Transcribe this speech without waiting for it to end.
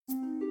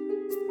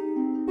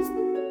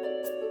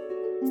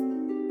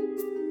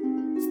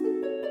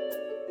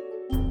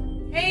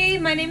Hey,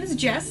 my name is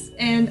Jess,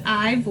 and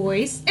I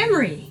voice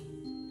Emery.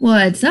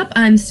 What's up?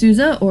 I'm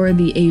Souza, or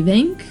the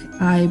Avank.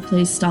 I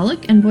play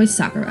Stalik and voice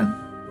Sakura.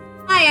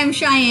 Hi, I'm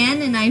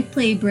Cheyenne, and I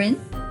play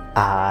Bryn.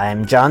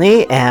 I'm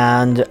Johnny,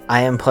 and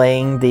I am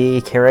playing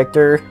the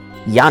character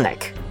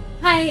Yannick.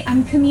 Hi,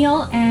 I'm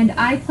Camille, and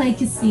I play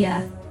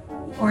Cassia,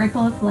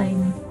 Oracle of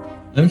Flame.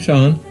 I'm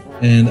Sean,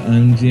 and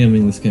I'm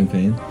GMing this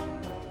campaign.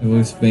 I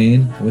voice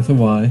Bane with a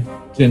Y,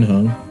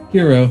 Jinhong,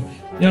 Hero,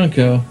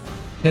 Yonko,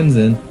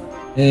 Tenzin,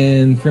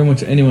 and pretty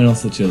much anyone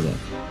else that shows up.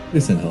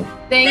 Please send help.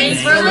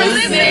 Thanks for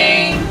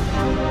listening!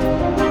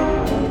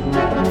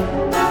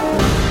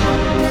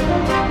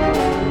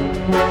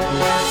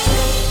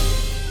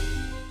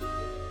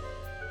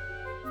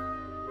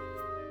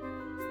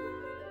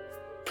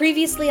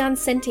 Previously on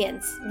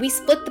Sentience, we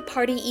split the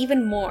party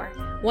even more.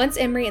 Once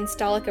Emery and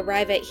Stalik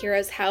arrive at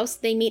Hero's house,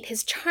 they meet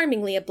his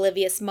charmingly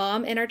oblivious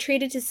mom and are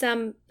treated to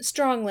some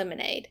strong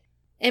lemonade.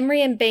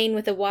 Emery and Bane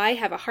with a Y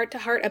have a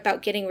heart-to-heart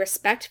about getting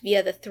respect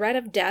via the threat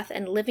of death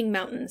and living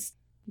mountains.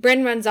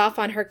 Bryn runs off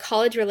on her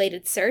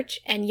college-related search,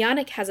 and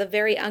Yannick has a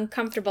very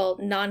uncomfortable,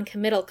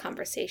 non-committal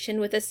conversation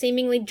with a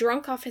seemingly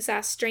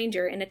drunk-off-his-ass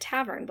stranger in a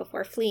tavern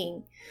before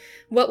fleeing.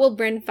 What will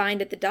Bryn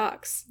find at the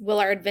docks? Will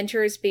our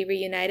adventurers be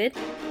reunited?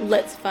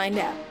 Let's find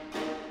out.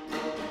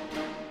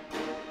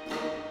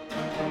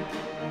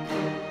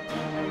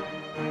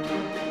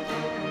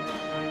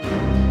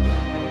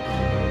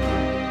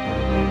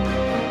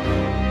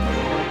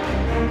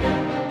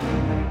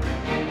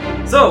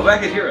 So,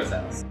 back at Hero's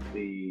house,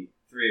 the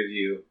three of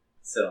you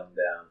settle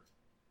down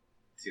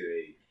to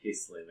a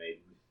hastily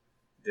made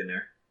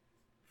dinner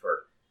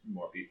for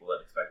more people than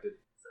expected.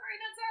 Sorry,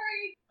 not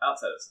sorry.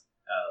 Outside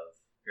of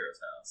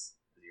Hero's house,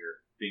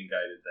 you're being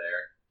guided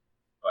there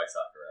by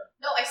Sakura.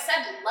 No, I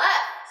said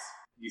left.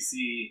 You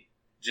see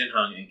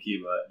Jinhong and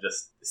Kiba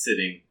just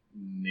sitting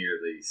near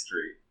the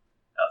street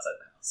outside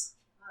the house.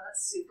 Oh,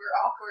 that's super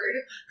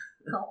awkward.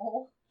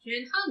 No.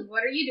 Jinhong,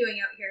 what are you doing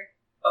out here?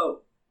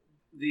 Oh,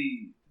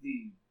 the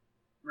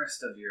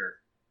rest of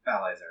your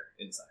allies are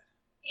inside.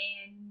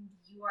 And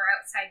you are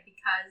outside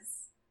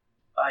because...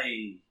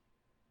 I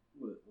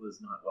was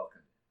not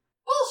welcome.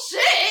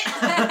 Bullshit!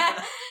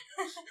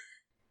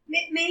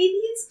 Maybe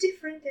it's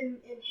different in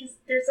his...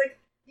 There's like...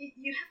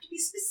 You have to be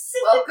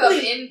specifically...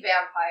 Welcome in,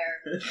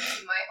 vampire,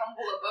 to my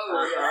humble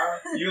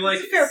abode. You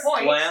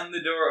slam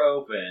the door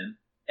open,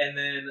 and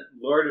then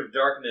Lord of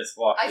Darkness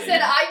walked in. I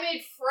said I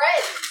made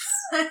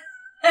friends!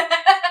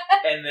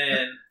 And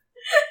then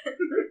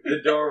the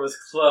door was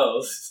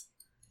closed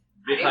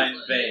behind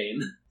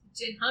Bane.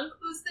 Jinhong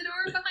closed the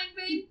door behind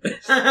Bane?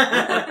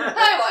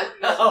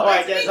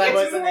 I guess I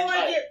wasn't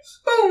invited.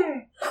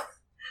 Boom!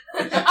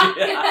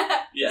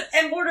 Yeah. Yes.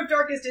 And Lord of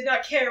Darkness did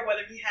not care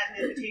whether he had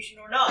an invitation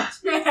or not.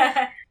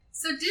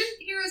 So did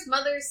Hero's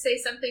mother say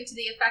something to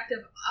the effect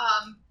of,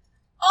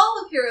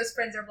 all of Hero's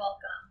friends are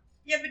welcome?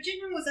 Yeah, but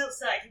Jinhong was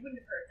outside. You wouldn't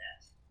have heard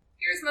that.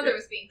 Hero's mother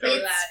was being pretty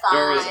It's loud.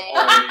 Door was fine.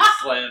 already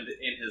slammed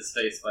in his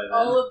face by then.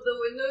 All of the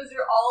windows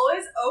are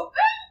always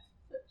open?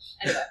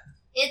 Anyway.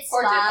 It's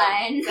Poor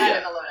fine. Jinhong. Sad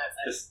and alone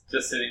outside.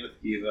 Just sitting with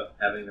Eva,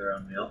 having their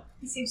own meal.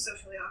 He seems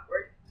socially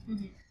awkward.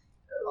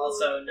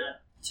 Also,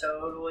 not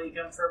totally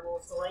comfortable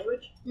with the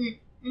language.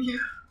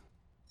 Mm-hmm.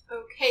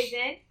 Okay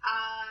then,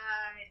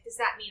 does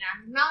that mean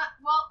I'm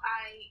not,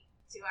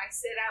 do I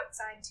sit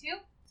outside too?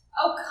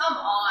 Oh, come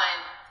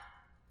on.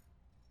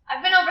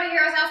 I've been over to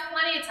Hero's house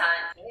plenty of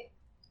times.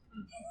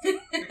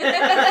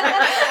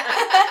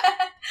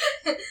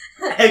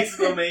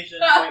 Exclamation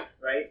point,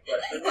 right?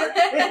 Question mark.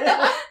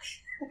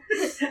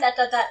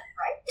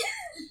 Right?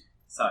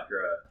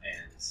 Sakura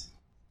and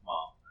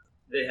Mom.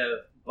 They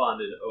have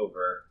bonded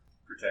over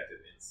protective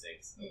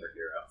instincts over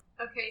Hero.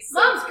 Okay, so...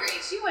 Mom's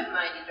great. She wouldn't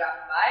mind you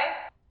dropping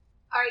by.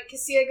 Alright,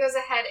 Cassia goes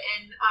ahead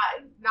and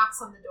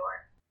knocks on the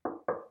door.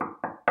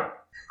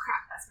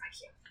 Crap, that's my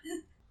cue.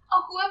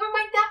 Oh, whoever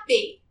might that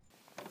be?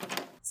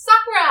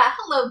 Sakura!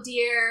 Hello,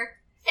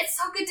 dear. It's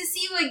so good to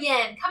see you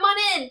again. Come on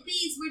in,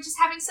 please. We're just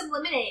having some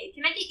lemonade.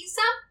 Can I get you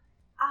some?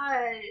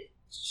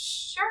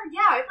 Sure,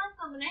 yeah, I'd like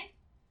lemonade.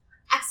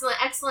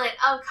 Excellent, excellent.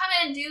 Come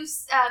in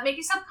and make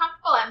yourself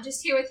comfortable. I'm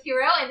just here with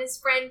Hero and his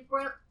friend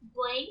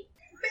Blaine.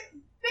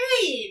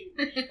 Bane!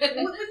 With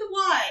the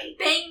Y.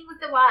 Bane with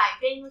the Y.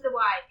 Bane with the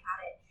Y.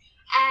 Got it.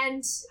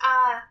 And,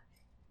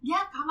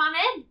 yeah, come on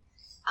in.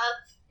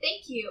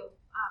 Thank you,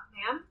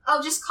 ma'am.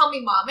 Oh, just call me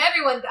Mom.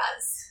 Everyone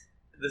does.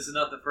 This is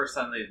not the first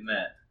time they've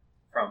met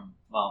from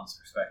Mom's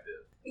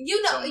perspective.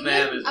 You know, so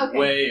ma'am is okay.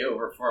 way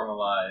over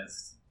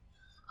formalized.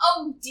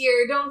 Oh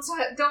dear, don't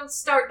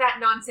start that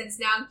nonsense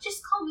now.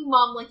 Just call me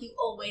Mom like you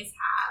always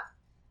have.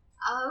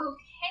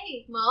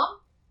 Okay,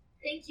 Mom.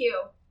 Thank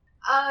you.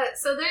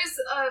 So there's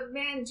a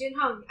man,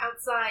 Jinhong,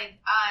 outside.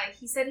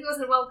 He said he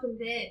wasn't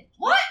welcomed in.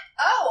 What?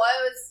 Oh,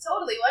 I was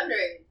totally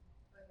wondering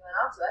when he went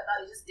off to. I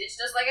thought he just ditched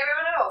us like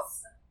everyone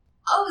else.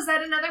 Oh, is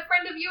that another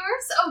friend of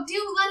yours? Oh,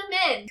 do let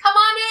him in. Come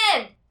on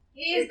in.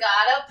 He's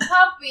got a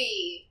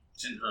puppy.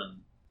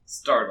 Jinhong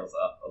startles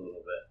up a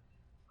little bit,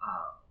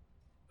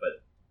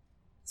 but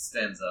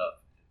stands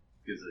up,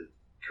 gives a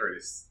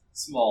courteous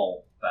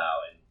small bow,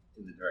 and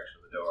in the direction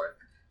of the door.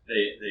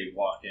 They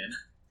walk in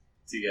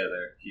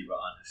together, Kiba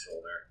on his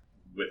shoulder,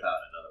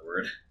 without another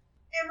word.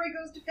 Emery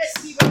goes to pet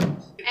Kiba.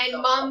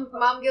 And mom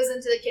goes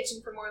into the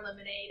kitchen for more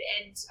lemonade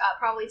and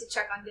probably to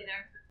check on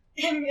dinner.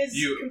 Emery is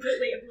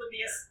completely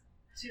oblivious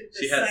to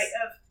the sight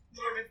of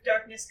Lord of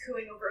Darkness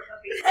cooing over a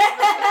puppy.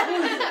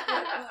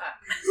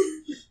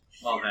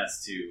 Mom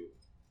has to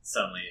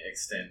suddenly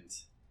extend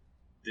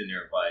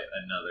dinner by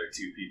another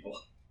 2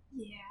 people.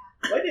 Yeah.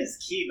 What is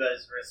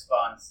Kiba's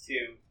response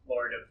to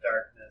Lord of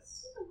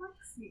Darkness?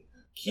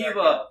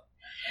 Kiba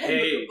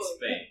hates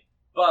Bane,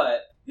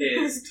 but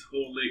is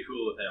totally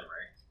cool with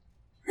Emery.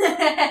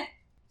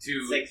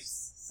 To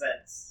Sixth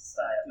Sense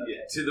style. Okay.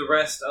 Yeah, to the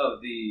rest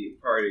of the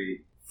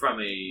party,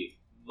 from a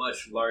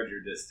much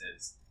larger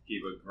distance,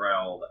 Kiba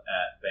growled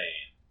at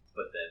Bane,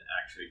 but then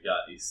actually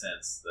got a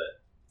sense that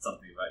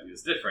something about you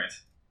is different.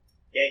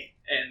 Yay.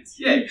 And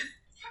yay.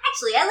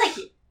 Actually, I like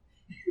you.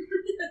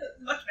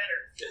 Much better.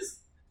 Yes.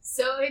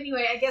 So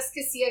anyway, I guess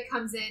Cassia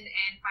comes in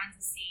and finds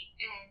a seat.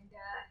 And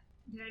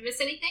did I miss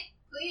anything?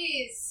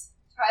 Please,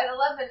 try the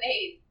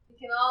lemonade. We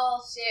can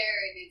all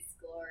share in its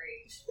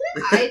glory.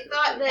 I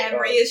thought that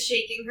Emery is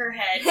shaking her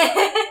head.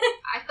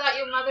 I thought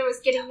your mother was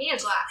getting me a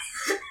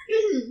glass.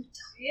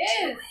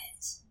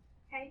 Yes.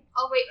 Okay,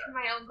 I'll wait for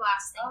my own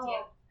glass. Thank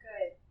you.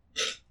 Good.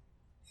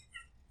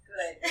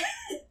 Good.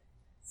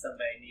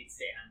 Somebody needs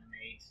to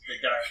animate the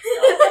dark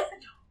elf.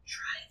 Don't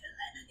try the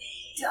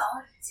lemonade.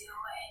 Don't do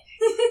it.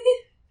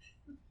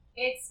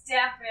 It's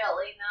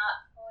definitely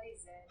not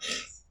poison.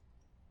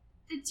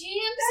 The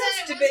GM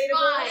That's said it debatable.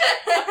 was fine.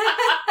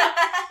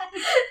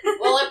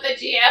 Well, if the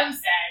GM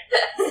said,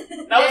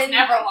 those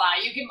never lie.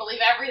 You can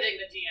believe everything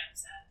the GM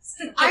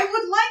says. I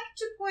would like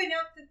to point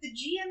out that the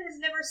GM has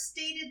never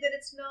stated that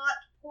it's not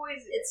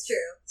poison. It's true.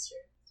 It's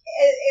true.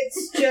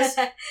 It's just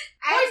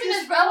Poison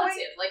is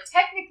relative. Like,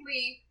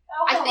 technically,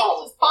 I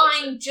alcohol is think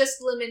fine,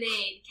 just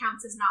lemonade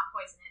counts as not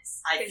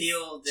poisonous. I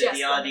feel that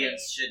the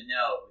audience should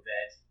know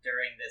that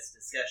during this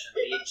discussion,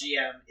 the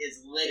GM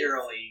is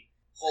literally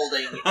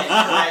holding and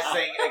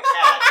caressing a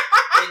cat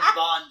in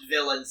Bond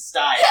villain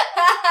style.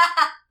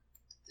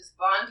 Does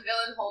Bond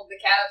villain hold the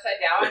cat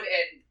upside down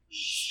and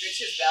stretch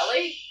his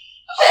belly?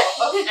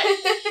 Oh, okay.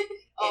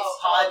 It's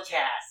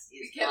podcast.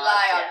 We can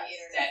lie on the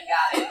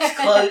internet.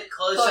 Got it.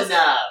 Close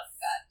enough.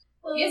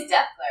 He is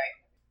death glaring.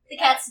 The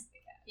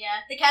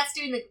cat's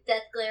doing the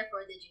death glare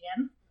for the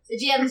GM. The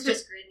GM is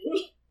just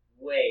grinning.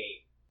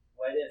 Wait,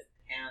 what if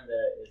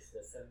Panda is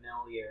the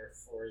familiar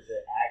for the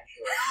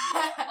actual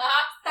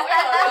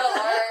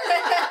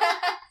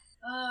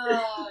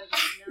Oh,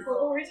 What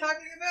were we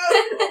talking about?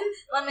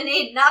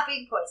 Lemonade not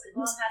being poisoned.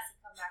 Mom has to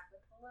come back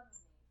with the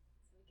lemonade.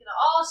 We can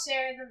all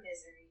share the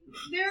misery.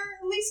 There are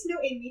at least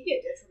no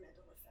immediate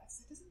detrimental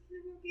effects. That doesn't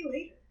mean there will be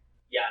later.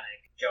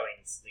 Yannick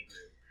joins the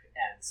group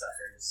and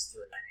suffers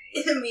through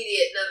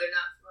Immediate, no, they're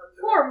not fun.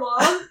 Poor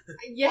mom.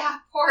 Yeah,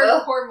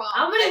 poor mom.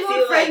 How many I more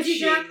feel friends like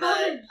you got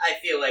coming? I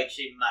feel like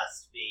she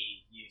must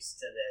be used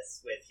to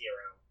this with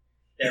Hero.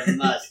 There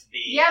must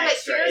be. Yeah, but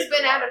extra Hero's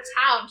been out of involved.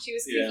 town. She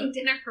was cooking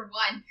dinner for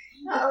one.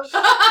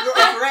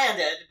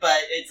 Granted,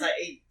 but it's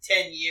like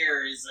 10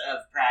 years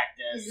of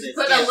practice. Just It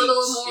put a can't be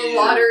little more too-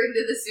 water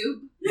into the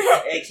soup.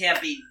 It can't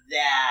be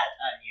that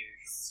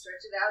unusual.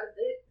 Stretch it out a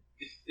bit.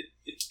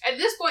 At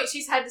this point,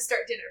 she's had to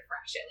start dinner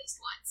fresh at least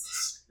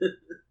once.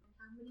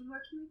 How many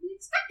more can we be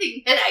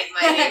expecting tonight,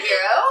 my new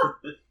hero?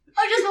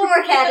 Oh, just one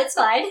more cat. It's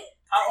fine.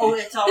 Oh,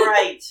 it's all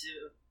right.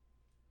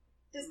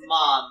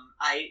 Mom,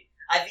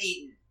 I've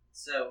eaten,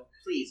 so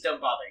please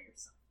don't bother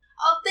yourself.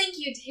 Oh, thank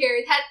you,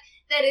 dear.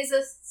 That is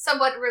a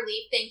somewhat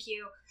relief. Thank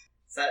you.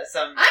 I'm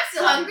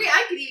still hungry.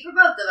 I could eat for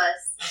both of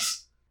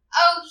us.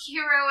 Oh,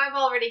 Hero, I've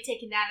already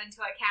taken that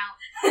into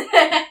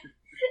account.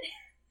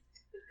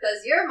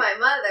 Because you're my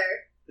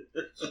mother.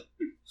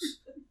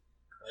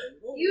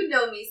 You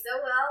know me so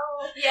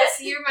well. Yes,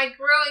 you're my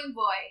growing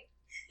boy.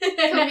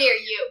 Come here,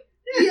 you.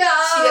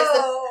 Yeah. She does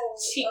the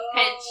cheek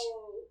pinch.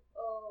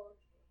 Oh,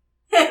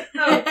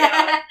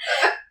 God.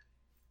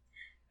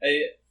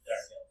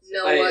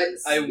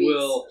 I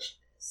will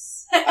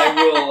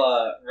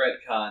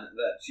retcon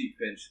that cheek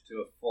pinch to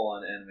a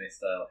full-on anime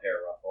style hair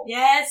ruffle.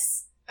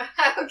 Yes.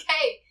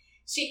 Okay.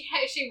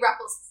 She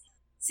ruffles.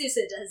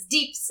 Susa does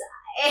deep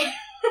sigh.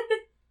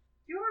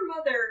 Your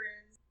mother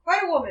is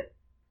quite a woman.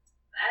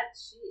 That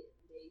she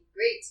is a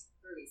great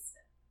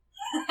barista.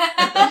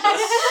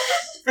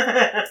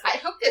 I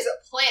hope there's a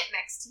plant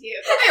next to you.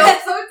 I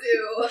also do.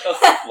 That's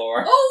the floor.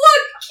 Oh,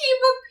 look!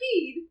 Kiba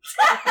peed!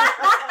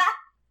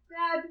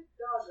 Bad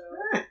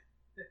doggo.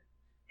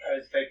 I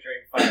was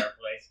picturing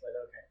fireplace, but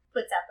okay.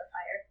 Puts out the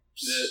fire.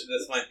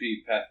 This might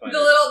be Pathfinder.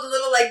 The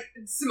little like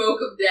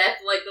smoke of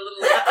death, like the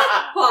little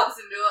pops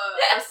into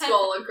a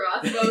skull and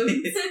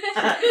crossbones.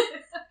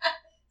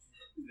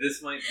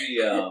 This might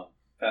be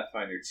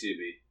Pathfinder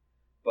Chibi,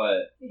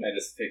 but I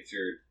just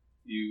pictured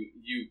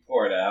you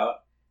poured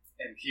out,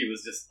 and he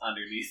was just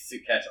underneath to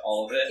catch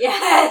all of it.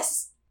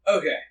 Yes.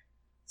 Okay,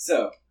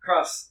 so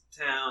cross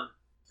town,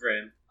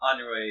 Bryn, on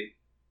your way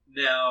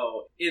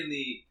now in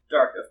the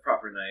dark of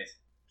proper night,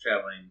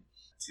 traveling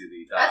to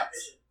the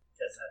docks.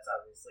 Because that's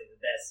obviously the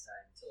best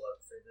time to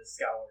look for the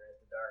scholar at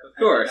the dark. Of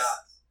course.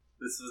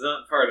 This was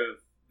not part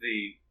of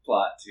the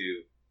plot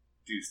to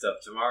do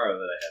stuff tomorrow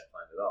that I had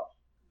planned at all.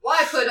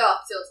 Why put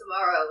off till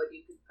tomorrow when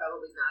you could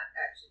probably not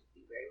actually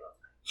do very well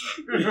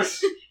tonight?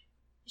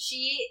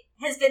 She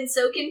has been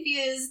so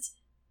confused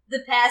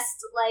the past,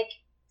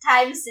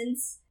 time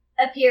since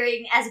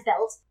appearing as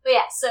Belt. But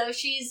yeah, so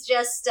she's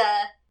just,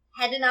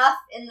 heading off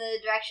in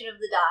the direction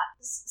of the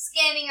docks,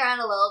 scanning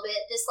around a little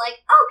bit, just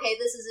okay,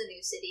 this is a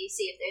new city,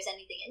 see if there's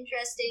anything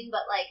interesting,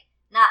 but,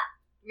 not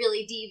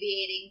really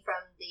deviating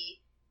from the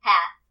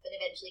path, but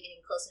eventually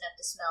getting close enough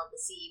to smell the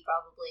sea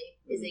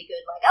probably is a good,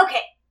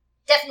 okay,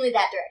 definitely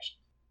that direction.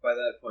 By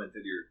that point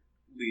that you're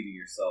leading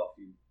yourself,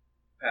 you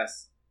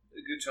pass a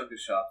good chunk of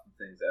shops and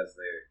things as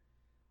they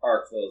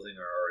are closing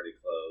or already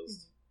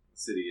closed. The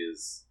city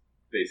is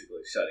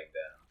basically shutting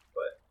down,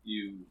 but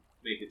you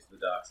make it to the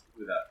docks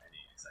without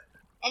any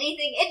excitement.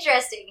 Anything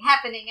interesting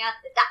happening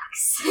at the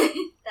docks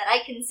that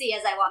I can see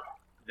as I walk up?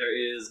 There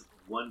is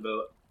one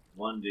boat,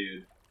 one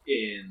dude,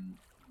 in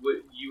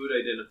what you would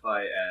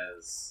identify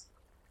as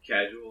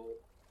casual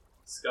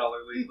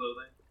scholarly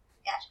clothing.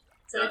 Gotcha.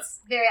 So it's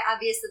very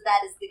obvious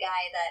that is the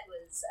guy that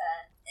was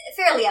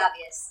fairly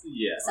obvious.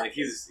 Yeah,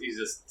 he's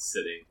just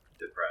sitting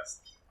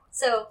depressed.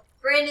 So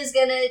Bryn is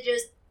gonna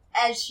just,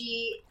 as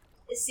she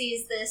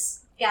sees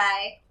this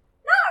guy,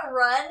 not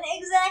run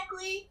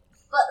exactly,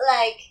 but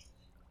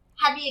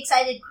have the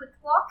excited quick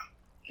walk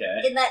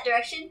in that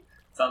direction.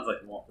 Sounds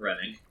like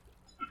running.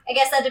 I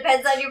guess that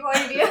depends on your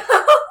point of view.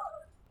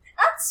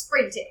 Not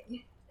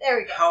sprinting. There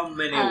we go. How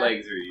many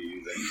legs are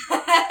you using?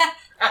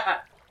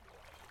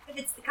 If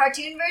it's the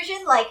cartoon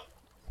version,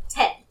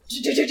 10.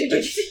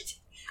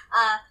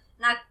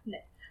 No.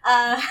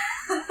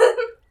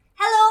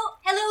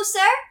 Hello,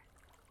 sir.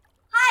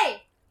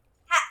 Hi.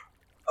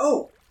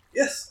 Oh,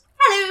 yes.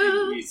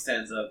 Hello. He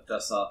stands up,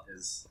 dusts off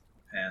his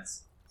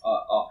pants,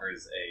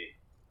 offers a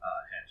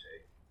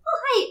handshake. Oh,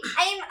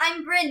 hi.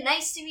 I'm Bryn.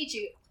 Nice to meet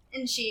you.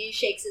 And she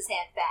shakes his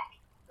hand back.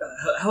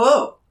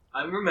 Hello.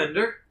 I'm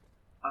Remender.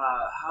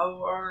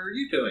 How are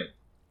you doing?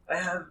 I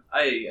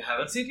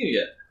haven't seen you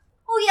yet.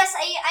 Oh yes,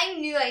 I'm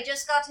new. I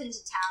just got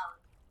into town.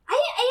 I'm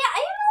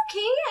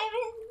okay. I'm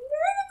in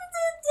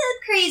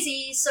a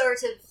crazy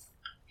sort of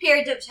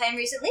period of time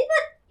recently,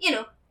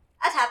 but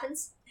that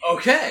happens.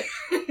 Okay.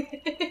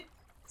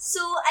 So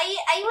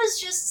I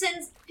was just,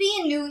 since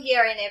being new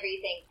here and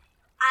everything,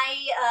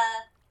 I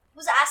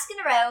was asking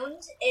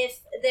around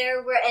if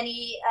there were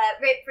any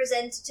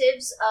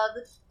representatives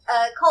of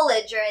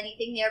college or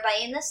anything nearby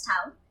in this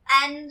town,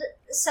 and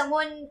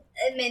someone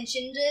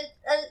mentioned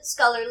a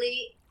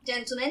scholarly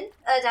gentleman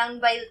down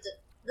by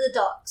the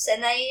docks,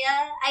 and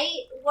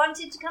I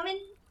wanted to come and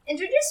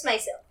introduce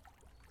myself.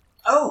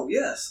 Oh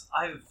yes,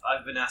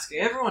 I've been asking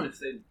everyone if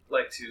they'd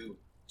like to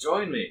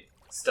join me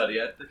study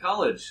at the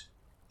college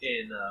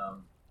in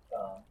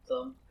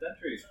some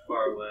country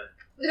far away.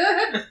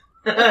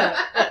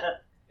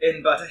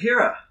 In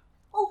Batahira.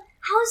 Oh,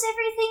 how's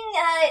everything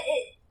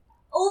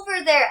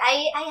over there?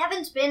 I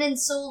haven't been in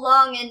so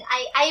long, and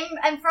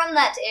I'm from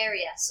that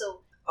area,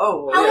 so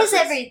oh, well, how yes, is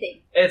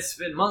everything? It's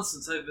been months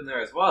since I've been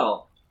there as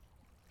well.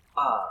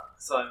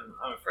 So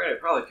I'm afraid I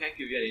probably can't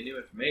give you any new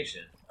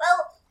information.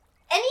 Well,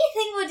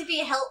 anything would be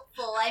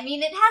helpful. I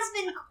mean, it has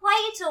been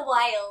quite a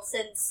while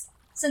since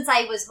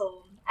I was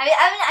home.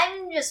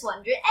 I'm just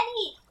wondering,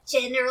 any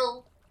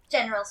general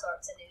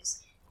sorts of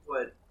news.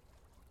 What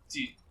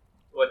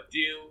do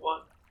you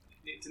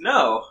need to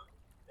know?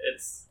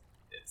 It's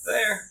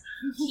there.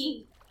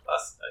 I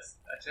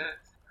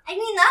checked. I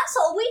mean, that's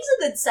always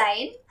a good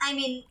sign. I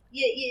mean,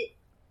 you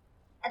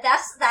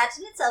that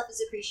in itself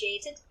is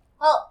appreciated.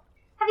 Well,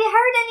 have you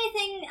heard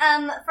anything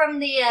from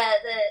the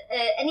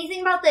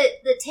anything about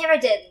the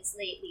Terradens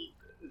lately?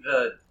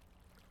 The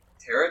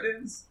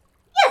Terradens?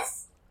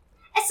 Yes.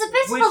 It's a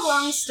bit of a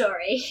long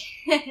story.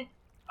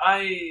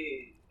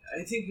 I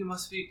think you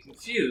must be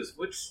confused.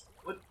 What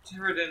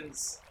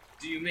Terradens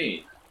do you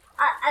mean?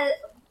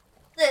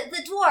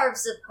 The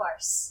dwarves, of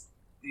course.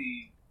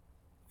 The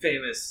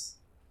famous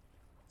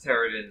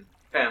Terraden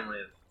family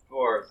of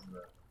dwarves in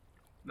the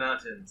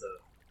mountains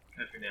of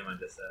country name I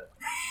just said.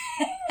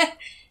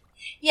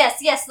 Yes,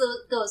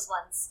 those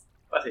ones.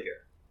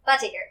 Buttiger.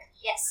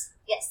 Yes,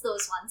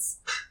 those ones.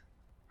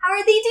 How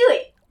are they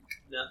doing?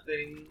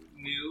 Nothing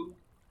new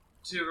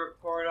to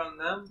report on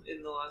them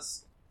in the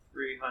last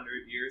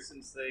 300 years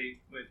since they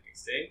went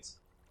extinct.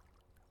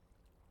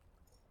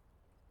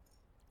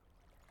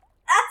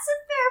 That's a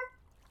fair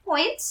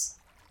point.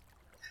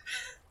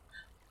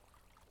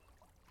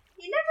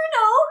 You never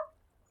know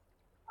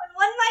when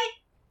one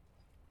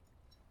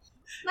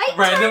might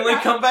randomly turn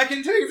up. come back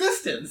into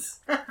existence.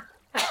 when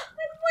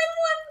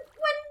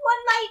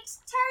one might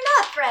turn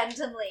up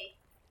randomly.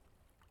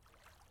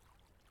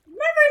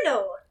 Never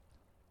know.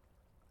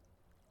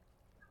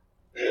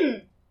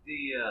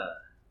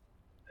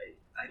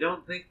 I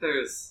don't think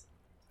there's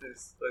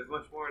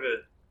much more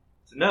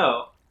to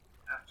know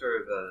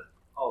after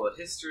all the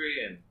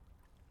history and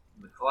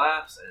the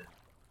collapse and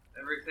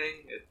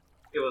everything.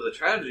 it was a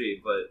tragedy,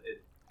 but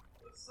it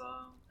was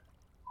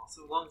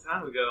also a long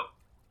time ago.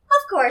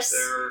 Of course. If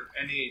there are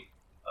any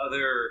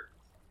other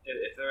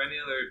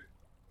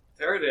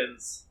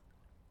Theridans,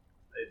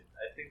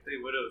 I think they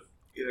would have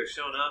either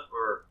shown up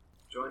or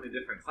joined a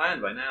different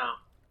clan by now.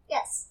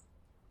 Yes.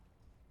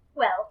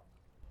 Well.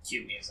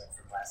 Cue music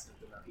from Last of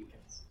the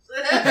Mohicans.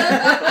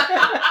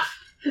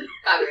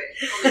 Only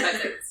 5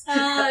 seconds.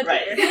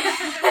 Right.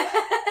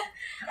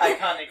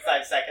 Iconic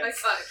 5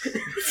 seconds.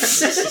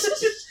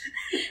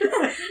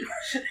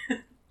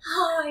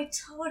 Oh, I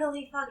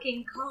totally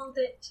fucking called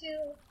it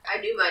too. I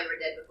knew mine were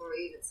dead before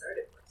we even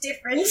started.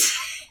 Different.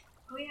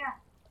 Oh yeah.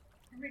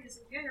 Henry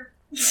doesn't care.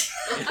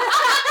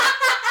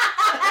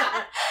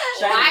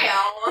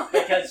 Wow.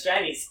 Because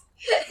shinies.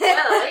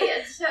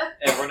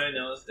 Everyone I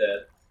know is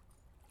dead.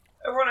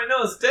 Everyone I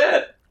know is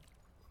dead.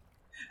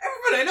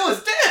 Everyone I know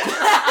is dead.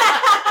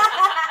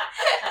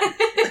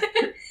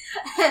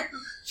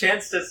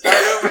 Chance to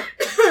start over.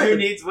 Who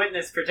needs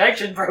witness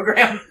protection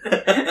program?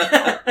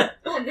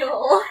 Oh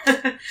no.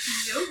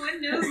 No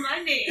one knows my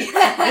name.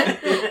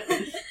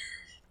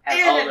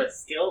 Have all the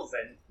skills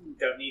and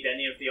don't need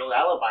any of the old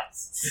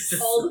alibis.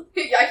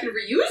 I can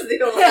reuse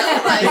the old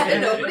alibi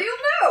and nobody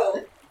will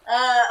know.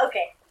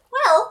 Okay.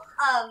 Well,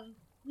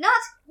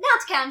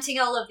 not counting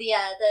all of the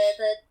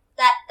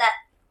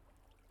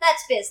that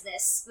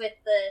business with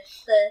the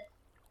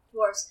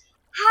dwarves.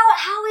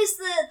 How is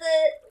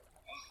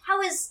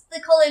the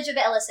College of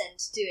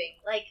Elisand doing?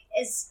 Like,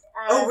 is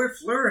we're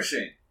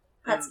flourishing.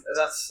 That's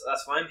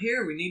that's why I'm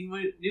here. We need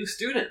new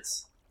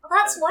students. well,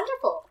 that's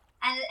wonderful.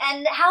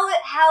 And how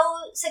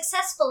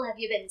successful have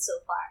you been so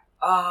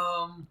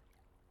far?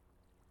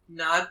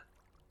 Not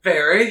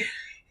very.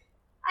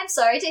 I'm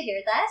sorry to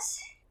hear that,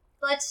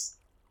 but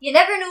you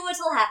never know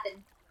what'll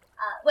happen.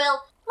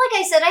 Well, like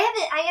I said,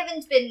 I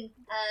haven't been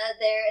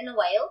there in a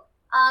while.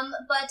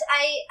 But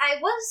I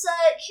was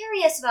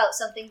curious about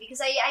something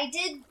because I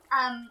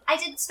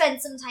did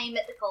spend some time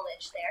at the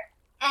college there,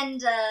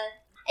 and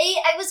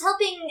I was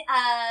helping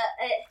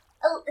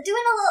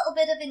doing a little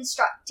bit of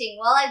instructing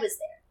while I was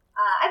there.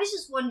 I was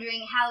just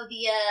wondering how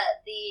the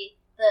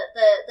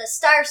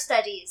Star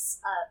Studies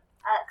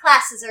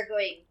classes are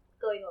going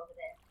over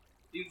there.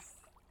 You've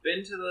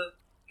been to the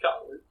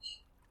college?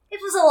 It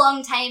was a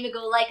long time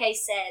ago, like I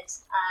said.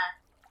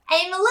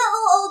 I'm a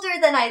little older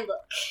than I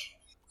look.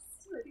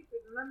 I think we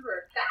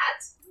remember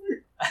that.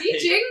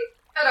 Teaching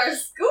at our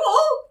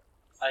school?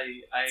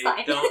 I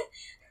fine. don't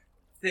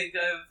think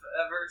I've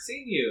ever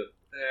seen you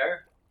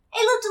there.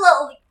 It looked a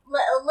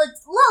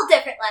little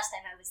different last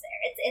time I was there.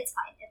 It's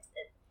fine.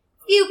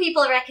 Few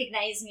people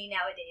recognize me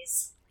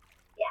nowadays.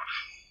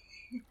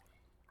 Yeah.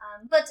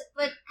 But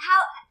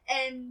how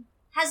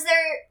has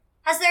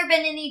there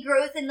been any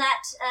growth in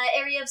that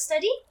area of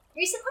study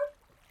recently?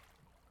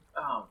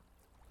 No,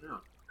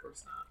 of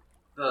course not.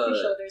 Your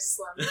shoulders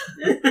slump.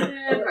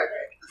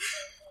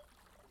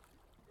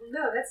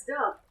 No, that's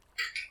dumb.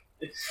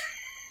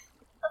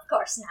 Of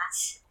course not.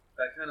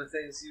 That kind of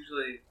thing is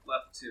usually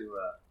left to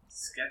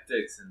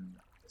skeptics and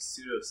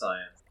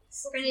pseudoscience.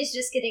 Rennie's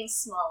just getting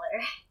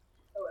smaller.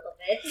 A little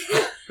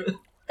bit.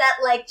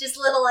 That, just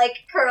little,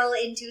 curl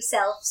into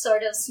self,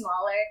 sort of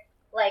smaller.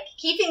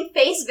 Keeping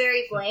face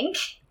very blank.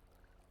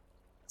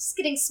 Just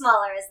getting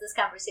smaller as this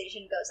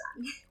conversation goes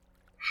on.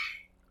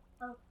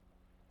 Well,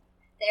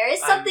 there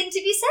is something to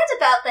be said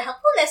about the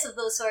helpfulness of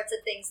those sorts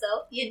of things,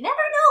 though. You never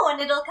know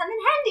when it'll come in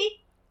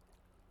handy.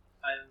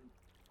 I'm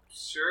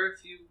sure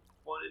if you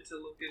wanted to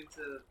look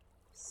into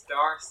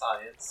star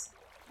science,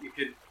 you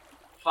could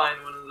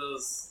find one of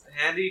those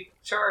handy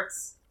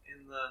charts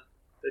in the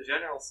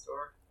general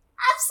store.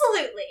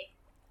 Absolutely.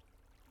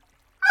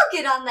 I'll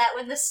get on that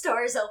when the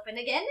store's open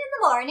again in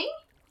the morning.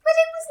 But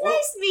it was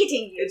nice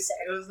meeting you, sir.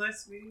 It was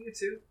nice meeting you,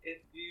 too.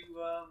 If you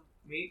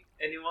meet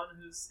anyone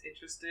who's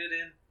interested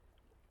in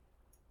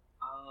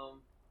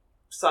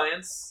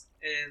science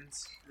and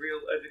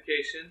real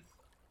education,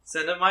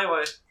 send them my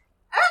way.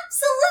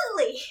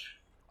 Absolutely.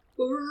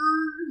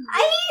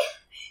 I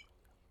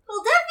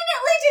will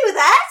definitely do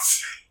that.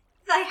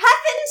 If I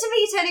happen to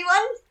meet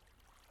anyone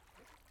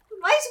who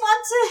might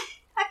want to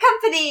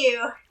accompany you.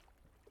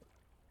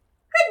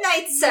 Good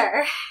night,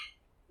 sir.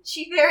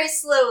 She very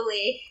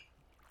slowly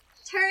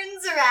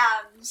turns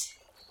around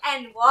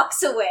and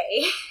walks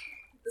away.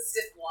 The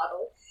stiff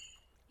waddle.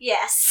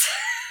 Yes.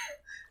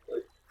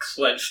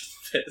 Clenched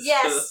fist to the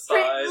Yes.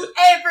 side.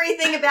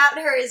 Everything about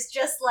her is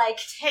just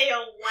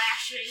Tail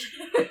lashing.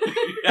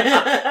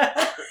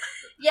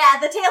 Yeah,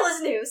 the tail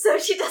is new, so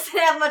she doesn't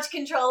have much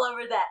control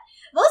over that.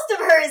 Most of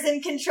her is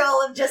in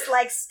control of just,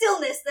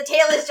 stillness. The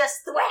tail is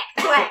just thwack,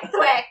 thwack,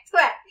 thwack,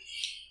 thwack.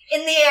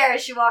 In the air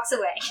as she walks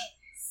away.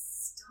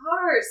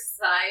 Star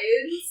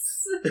science.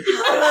 Spend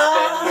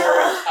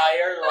your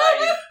entire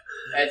life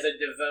as a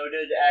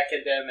devoted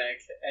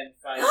academic and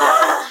find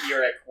out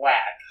you're a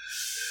quack.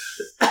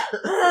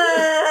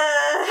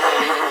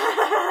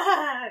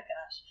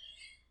 Gosh.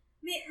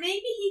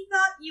 Maybe he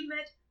thought you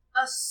meant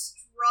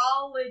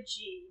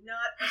astrology,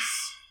 not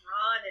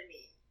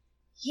astronomy.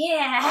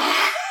 Yeah.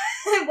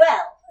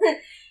 Well,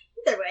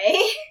 Either way.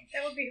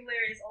 That would be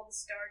hilarious. All the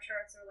star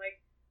charts are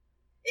like,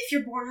 if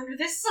you're born under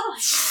this sign.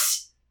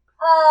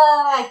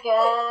 Oh my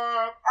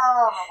god.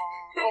 Oh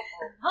my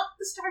god. Not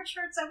the star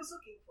charts I was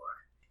looking for.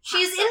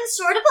 She's in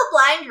sort of a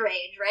blind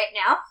rage right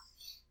now,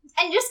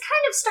 and just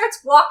kind of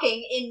starts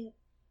walking in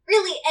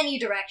really any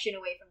direction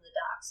away from the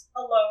docks.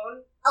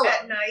 Alone. Alone.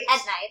 At night.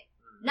 At night.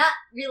 Not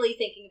really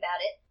thinking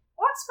about it.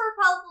 Walks for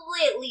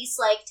probably at least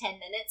like 10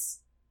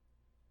 minutes.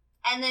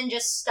 And then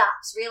just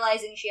stops,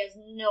 realizing she has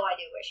no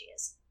idea where she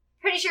is.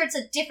 Pretty sure it's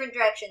a different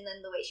direction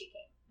than the way she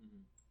came.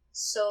 Mm-hmm.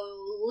 So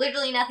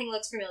literally nothing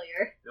looks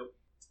familiar. Nope.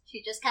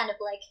 She just kind of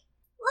like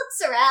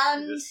looks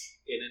around. You're just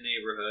in a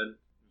neighborhood,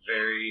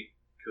 very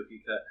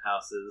cookie cut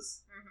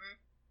houses,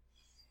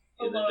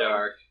 in the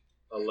dark,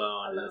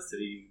 alone in a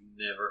city you've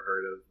never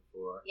heard of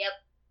before. Yep.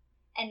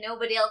 And no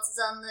one else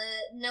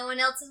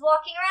is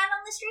walking around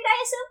on the street, I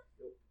assume?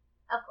 Nope.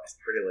 Of course.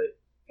 Pretty late.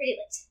 Pretty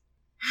late.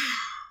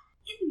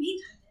 In the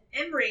meantime,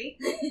 Emery,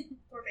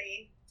 or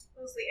Bane,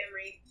 mostly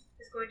Emery,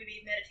 is going to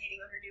be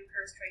meditating on her new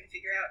curse, trying to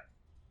figure out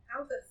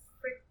how the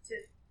frick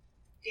to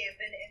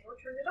dampen and or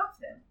turn it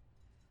off then.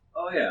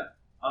 Oh yeah.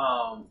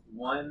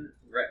 One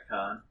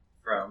retcon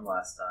from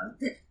last time,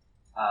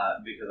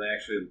 because I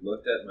actually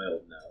looked at my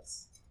old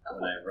notes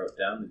when I wrote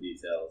down the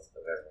details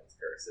of everyone's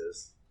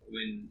curses.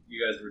 When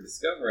you guys were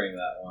discovering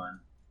that one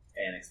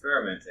and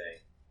experimenting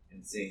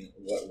and seeing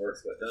what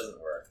works, what doesn't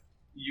work,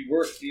 you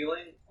were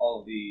feeling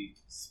all the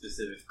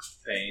specific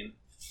pain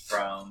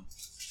from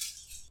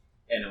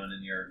anyone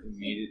in your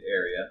immediate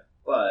area,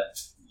 but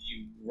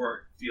you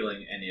weren't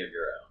feeling any of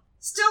your own.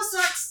 Still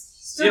sucks.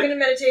 Still gonna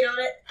meditate on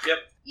it. Yep.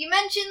 You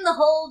mentioned the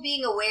whole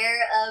being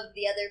aware of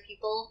the other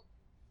people.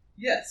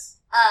 Yes.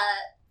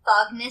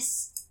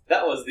 Fogness.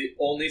 That was the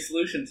only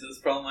solution to this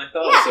problem I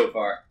thought of so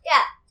far.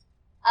 Yeah.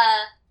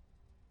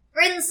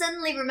 Bryn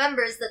suddenly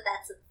remembers that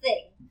that's a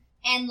thing.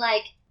 And,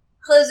 like,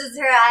 closes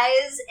her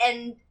eyes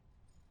and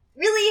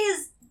really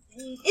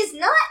is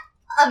not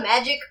a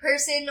magic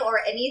person or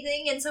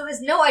anything, and so has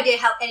no idea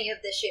how any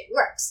of this shit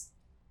works.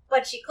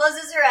 But she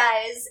closes her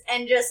eyes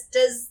and just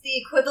does the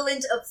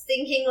equivalent of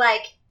thinking,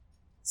 like,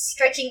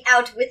 stretching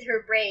out with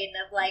her brain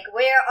of, like,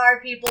 where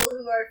are people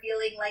who are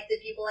feeling like the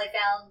people I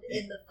found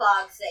in the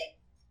fog thing?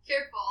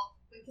 Careful.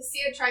 When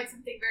Cassia tried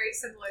something very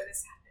similar,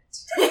 this happened.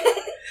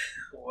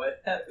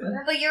 What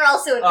happened? But you're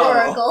also an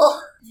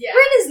oracle. Yeah.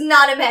 Bryn is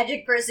not a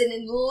magic person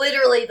in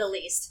literally the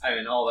least. I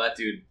mean, all that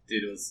dude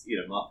did was eat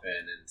a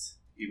muffin, and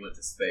he went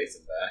to space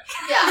and back.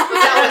 Yeah, but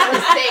that was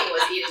his thing,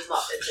 was eating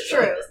muffins and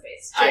True. going to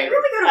space. I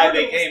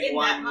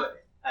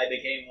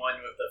became one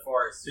with the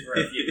force for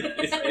a few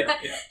minutes later.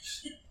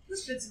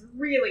 There's been some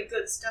really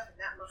good stuff in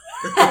that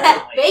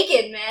muffin.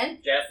 Bacon, man.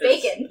 Jeff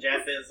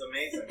is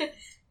amazing.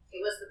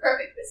 It was the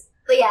perfect business.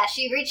 But yeah,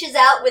 she reaches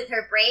out with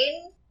her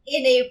brain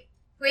in a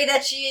way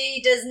that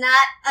she does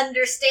not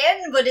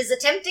understand, but is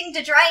attempting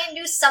to try and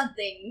do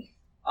something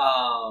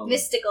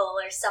mystical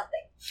or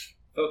something.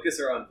 Focus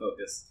or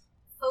unfocus?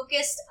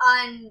 Focused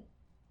on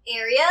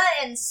area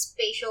and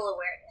spatial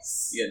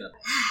awareness. Yeah,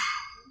 nothing.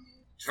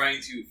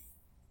 Trying to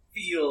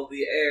feel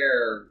the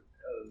air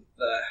of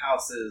the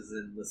houses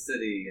in the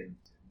city, and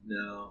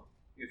no,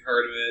 you've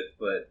heard of it,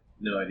 but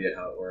no idea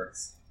how it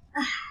works.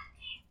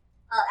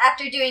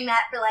 After doing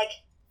that for like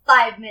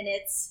 5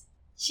 minutes,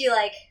 she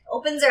like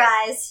opens her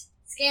eyes,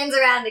 scans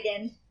around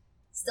again.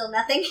 Still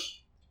nothing.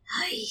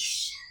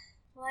 Aish.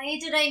 Why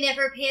did I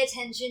never pay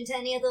attention to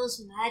any of those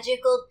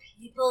magical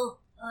people?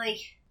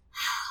 Alright.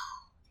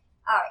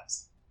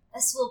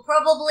 This will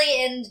probably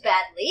end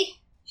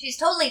badly. She's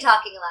totally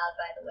talking aloud,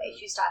 by the way.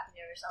 She's talking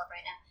to herself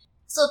right now.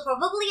 This will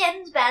probably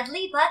end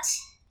badly, but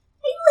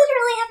I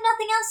literally have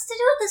nothing else to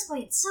do at this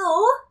point, so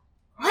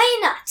why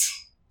not?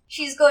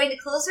 She's going to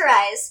close her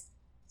eyes,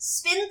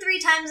 spin 3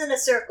 times in a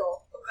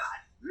circle,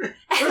 and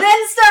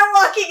then start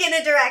walking in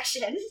a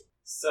direction.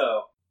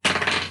 So,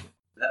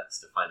 that was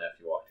to find out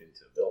if you walked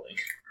into a building.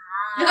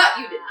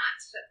 You did not.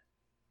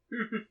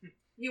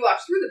 You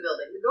walked through the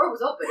building. The door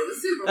was open. It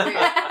was super weird.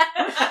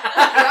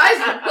 Your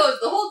eyes were closed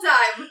the whole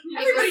time.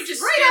 Everybody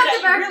just right stared out at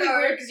the back you really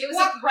door weird because you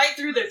walked right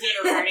through their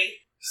dinner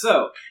party.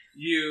 So,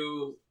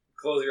 you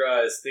close your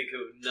eyes, think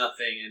of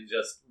nothing, and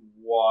just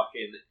walk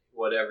in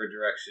whatever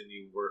direction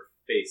you were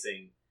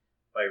facing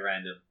by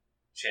random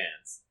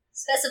chance.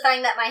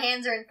 Specifying that my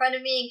hands are in front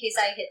of me in case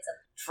I hit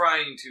something.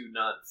 Trying to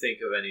not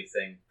think of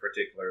anything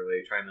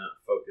particularly, trying not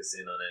to focus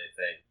in on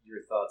anything.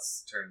 Your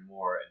thoughts turn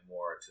more and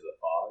more to the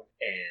fog,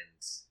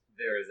 and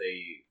there is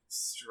a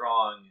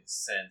strong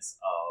sense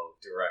of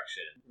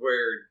direction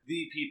where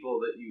the people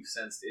that you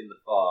sensed in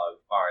the fog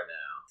are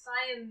now. If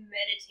I am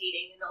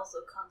meditating and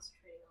also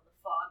concentrating on the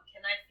fog,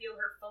 can I feel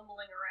her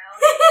fumbling around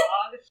in the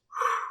fog?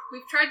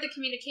 We've tried the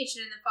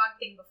communication in the fog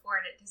thing before,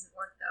 and it doesn't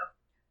work, though.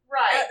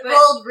 Right, but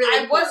rolled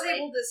really I was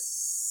poorly. able to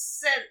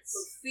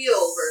sense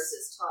Feel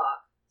versus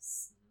talk.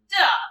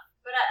 stuff,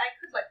 but I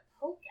could like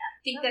poke at her.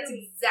 I think that's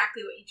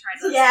exactly what you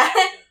tried to Yeah.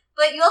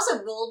 But you also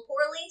rolled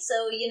poorly,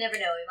 so you never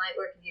know. It might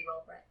work if you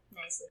roll right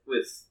nicely.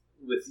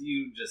 With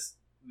you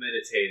just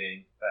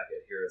meditating back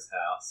at Hira's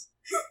house,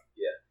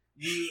 yeah,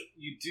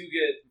 you do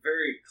get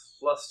very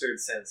clustered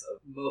sense of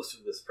most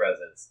of this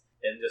presence,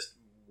 and just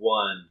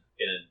one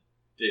in a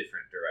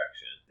different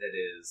direction that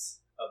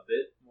is a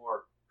bit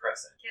more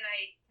pressing. Can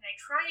I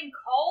try and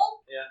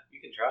call? Yeah,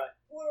 you can try.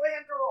 What do I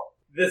have to roll?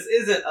 This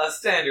isn't a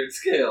standard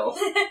skill.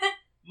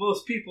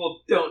 Most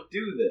people don't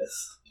do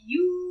this.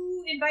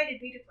 You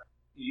invited me to play.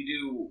 You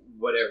do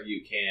whatever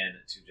you can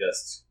to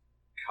just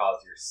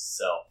cause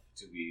yourself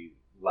to be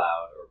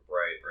loud or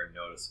bright or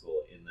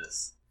noticeable in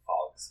this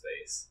fog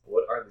space.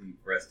 What are the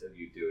rest of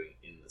you doing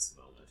in this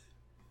moment?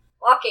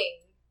 Walking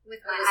with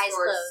my I eyes was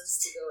forced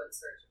closed. to go and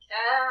search a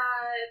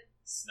cat.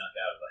 Snuck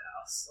out of the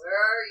house. Where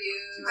are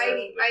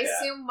you? I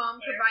assume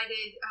Mom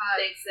provided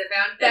Thanks, I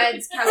found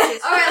beds,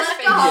 couches. All right, let's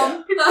go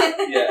home.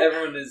 Yeah,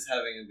 everyone is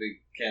having a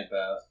big camp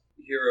out.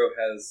 Hero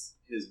has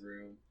his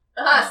room.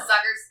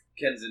 Suckers.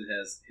 Kenzen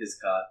has his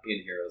cot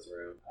in Hero's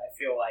room. I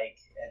feel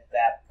like at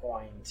that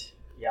point,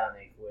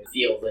 Yannick would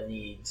feel the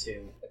need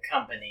to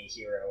accompany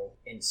Hero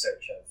in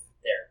search of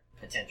their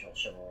potential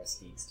chivalrous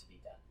deeds to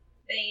be done.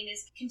 Bane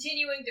is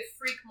continuing to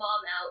freak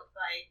Mom out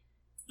by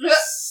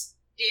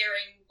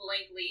staring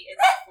blankly at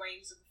the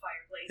flames of the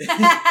fireplace.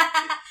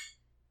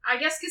 I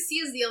guess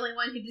Cassia's the only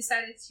one who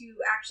decided to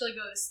actually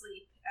go to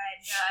sleep.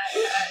 And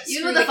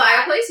Even with the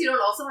fireplace, you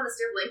don't also want to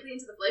stare blankly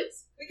into the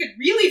flames? We could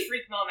really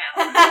freak Mom out.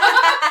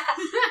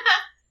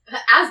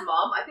 As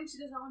Mom, I think she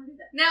does not want to do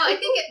that. No, I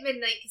think at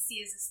midnight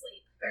Cassia's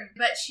asleep.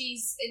 But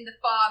she's in the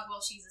fog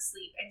while she's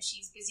asleep, and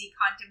she's busy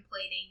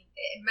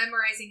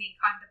memorizing and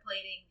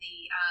contemplating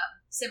the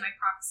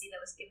semi-prophecy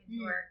that was given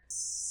to her.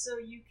 So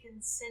you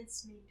can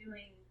sense me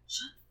doing...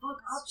 Shut the fuck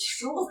up,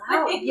 you're so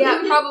loud. Yeah,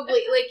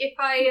 probably. Like, if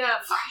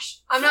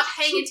I'm not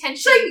paying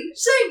attention...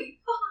 Shiny!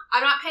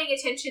 I'm not paying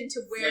attention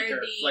to where the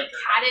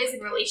cat is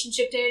in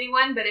relationship to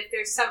anyone, but if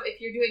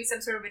you're doing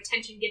some sort of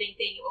attention-getting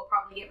thing, it will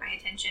probably get my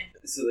attention.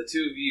 So the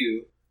two of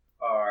you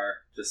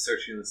are just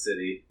searching the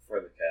city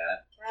for the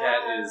cat.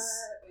 Cat is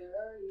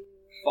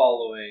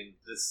following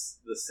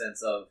the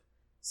sense of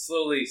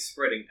slowly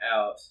spreading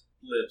out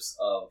blips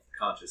of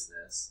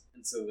consciousness.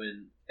 And so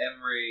when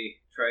Emery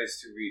tries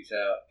to reach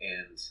out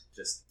and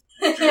just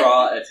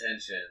draw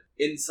attention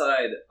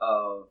inside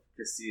of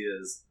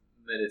Cassia's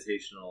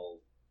meditational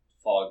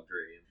fog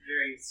dream.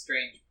 Very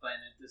strange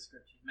planet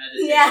description.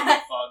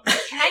 Meditational fog dream.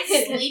 Can I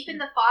sleep in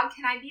the fog?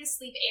 Can I be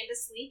asleep and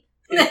asleep?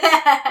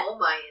 Oh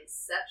my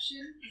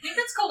inception. I think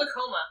that's called a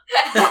coma.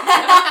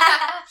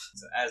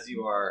 So as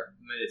you are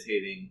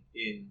meditating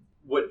in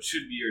what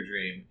should be your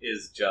dream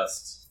is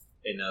just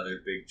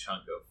another big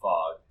chunk of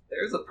fog.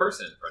 There's a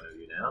person in front of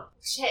you now.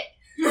 Shit.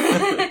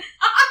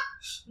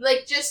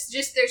 Like, just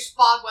there's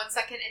fog 1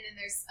 second, and then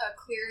there's a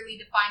clearly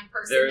defined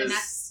person the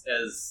next.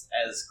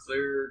 As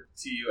clear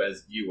to you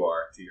as you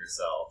are to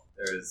yourself.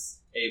 There's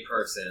a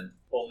person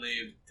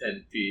only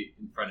 10 feet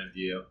in front of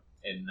you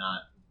and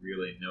not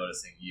really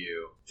noticing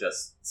you,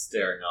 just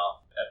staring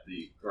off at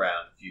the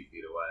ground a few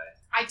feet away.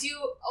 I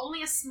do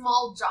only a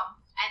small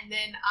jump, and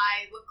then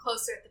I look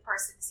closer at the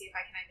person to see if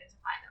I can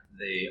identify them.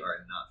 They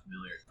are not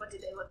familiar. What do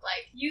they look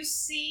like? You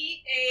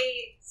see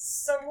a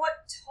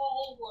somewhat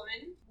tall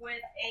woman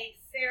with a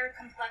fair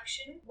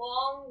complexion,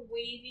 long,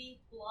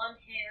 wavy, blonde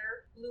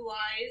hair, blue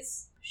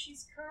eyes.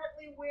 She's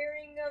currently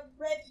wearing a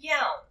red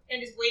gown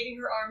and is waving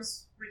her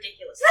arms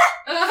ridiculously.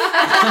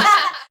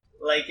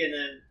 Like in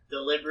a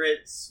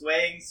deliberate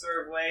swaying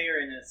sort of way, or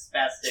in a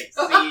spastic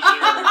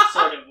seizure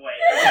sort of way?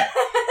 Yeah,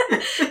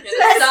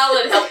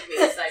 solid help me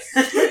decide.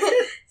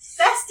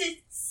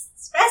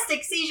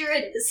 Spastic seizure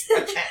it is.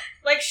 Okay.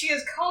 Like she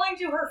is calling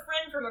to her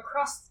friend from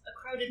across a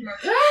crowded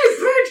market. Hey,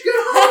 bitch, get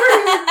over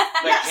here!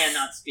 But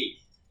cannot speak.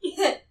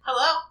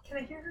 Hello? Can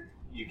I hear her?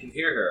 You can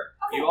hear her.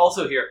 You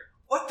also hear,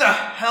 "What the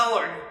hell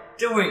are you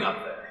doing up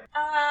there?"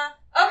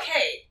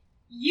 Okay.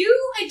 You,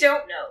 I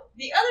don't know.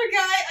 The other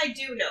guy, I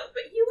do know.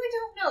 But you, I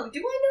don't know. Do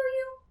I know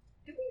you?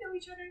 Do we know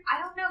each other?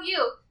 I don't know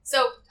you.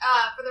 So,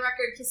 for the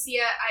record,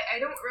 Cassia, I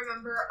don't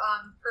remember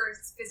her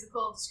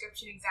physical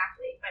description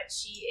exactly, but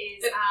she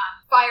is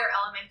fire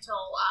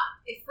elemental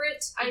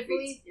Ifrit, I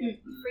believe.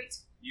 Ifrit.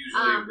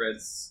 Usually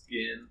red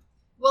skin.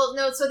 Well,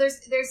 no. So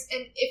there's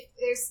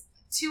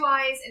two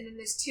eyes and then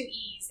there's two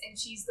E's, and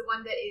she's the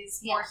one that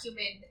is more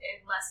human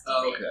and less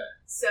demon. Oh, okay.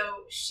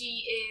 So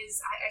she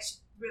is. I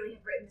should really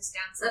have written this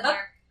down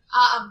somewhere.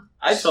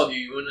 I told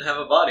you wouldn't have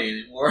a body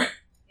anymore.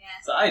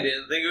 Yeah. So I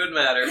didn't think it would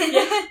matter.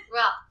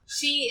 Well,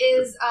 she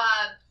is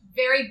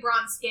very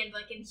bronze-skinned,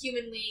 like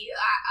inhumanly,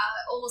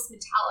 almost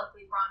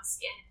metallically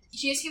bronze-skinned.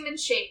 She is human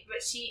shaped,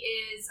 but she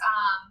is,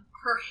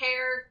 her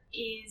hair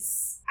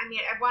is, I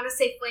mean, I want to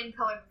say flame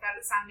colored without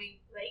it sounding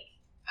like,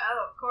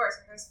 oh, of course,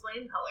 her hair's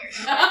flame colored.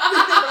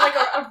 Like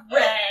a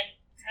red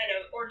kind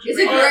of orangey. Is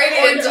it red? gray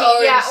orange?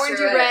 Yeah,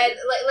 orangey red,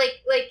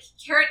 like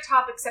carrot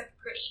top except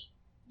pretty.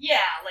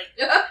 Yeah, like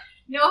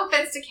no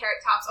offense to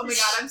carrot tops. Oh my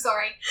god, I'm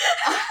sorry.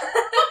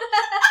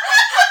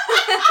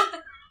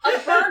 A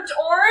burnt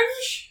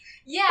orange?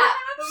 Yeah,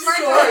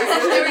 burnt orange.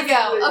 There we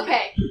go.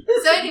 Okay.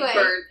 So anyway,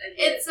 Burnt,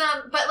 it's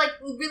but like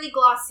really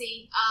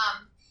glossy.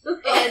 And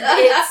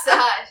it's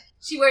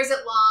She wears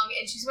it long,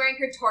 and she's wearing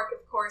her torque,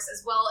 of course,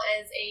 as well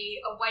as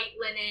a white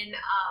linen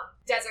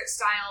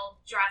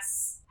desert-style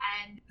dress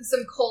and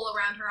some kohl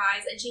around her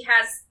eyes. And she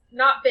has,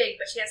 not big,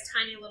 but she has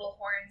tiny little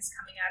horns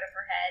coming out of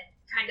her head,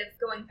 kind of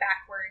going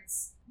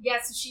backwards. Yeah,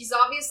 so she's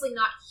obviously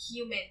not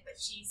human, but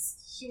she's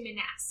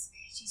human-esque.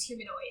 She's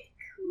humanoid.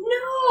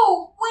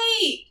 No,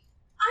 wait!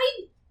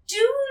 I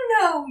do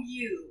know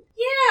you.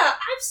 Yeah,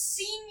 I've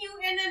seen you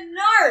in a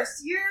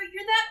nurse. You're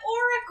that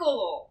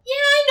oracle. Yeah,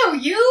 I know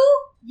you.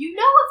 You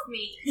know of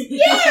me.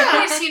 Yeah. Of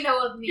course you know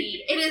of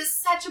me. It is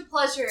such a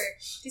pleasure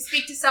to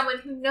speak to someone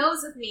who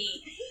knows of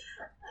me.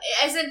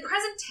 As in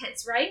present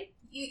tense, right?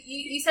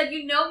 You said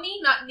you know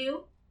me, not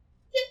knew?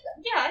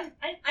 Yeah,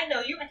 I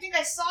know you. I think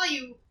I saw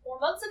you 4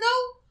 months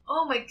ago.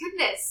 Oh my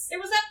goodness. There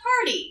was that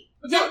party.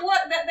 That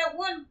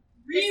one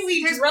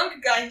really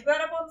drunk guy who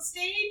got up on the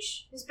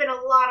stage. There's been a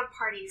lot of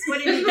parties. What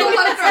did you do? You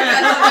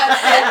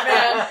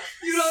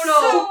don't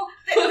know.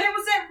 So, there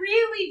was that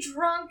really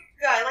drunk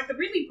guy, like the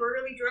really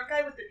burly drunk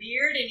guy with the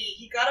beard, and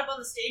he got up on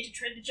the stage and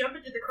tried to jump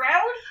into the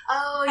crowd.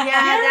 Oh,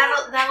 yeah,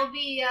 that'll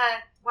be,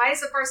 why is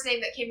the first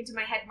name that came into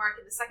my head Mark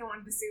and the second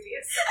one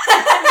Vesuvius?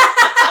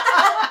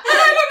 I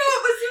don't know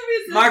what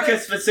Vesuvius is.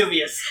 Marcus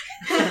Vesuvius.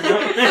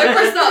 My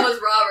first thought was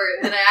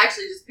Robert, and I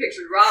actually just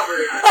pictured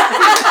Robert.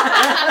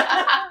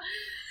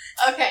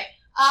 Okay,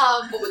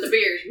 But with the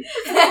beard.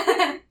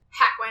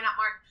 Heck, why not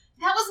Mark?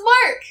 That was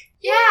Mark!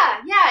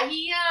 Yeah,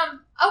 he,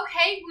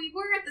 okay, we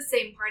were at the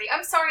same party.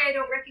 I'm sorry I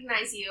don't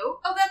recognize you.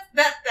 Oh,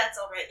 that's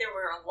all right. There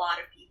were a lot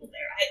of people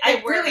there.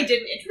 I really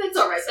didn't introduce That's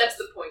all right. That's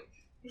the point.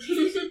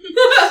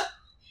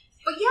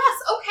 But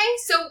yes, okay,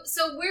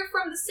 so we're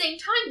from the same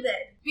time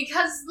then.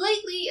 Because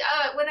lately,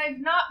 when I've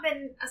not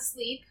been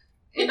asleep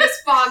in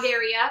this fog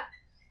area,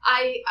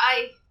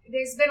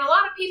 there's been a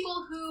lot of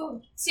people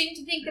who seem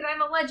to think that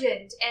I'm a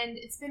legend, and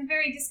it's been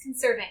very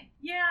disconcerting.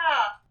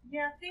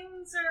 Yeah,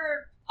 things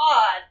are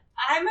odd.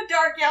 I'm a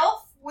dark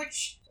elf,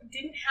 which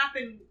didn't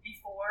happen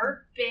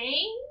before.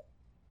 Bane?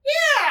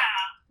 Yeah!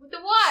 With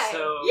the Y.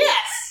 So,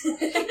 Yes!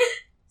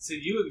 so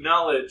you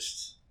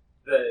acknowledged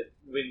that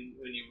when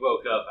you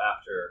woke up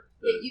after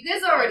the... You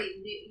guys already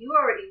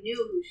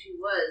knew who she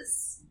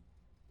was.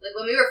 Like,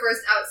 when we were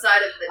first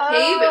outside of the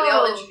cave and we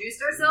all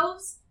introduced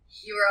ourselves,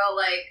 you were all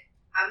like,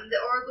 I'm the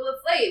Oracle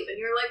of Flame. And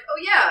you're like, oh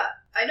yeah,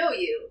 I know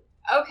you.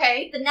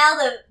 Okay. But now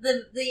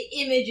the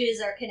images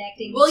are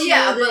connecting. Well, to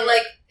yeah, the... but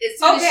like, as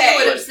soon as she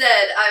would have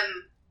said,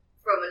 I'm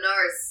from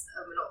Anars,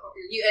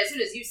 as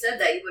soon as you said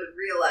that, you would have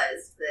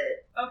realized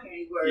that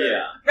you were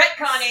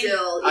retconning.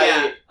 Still,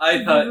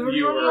 I thought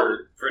you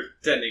were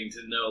pretending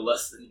to know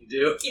less than you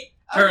do. Yeah.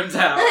 Turns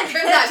out.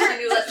 Turns out she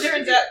knew less than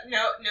Turns you out,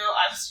 no,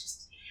 I was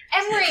just...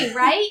 Emery,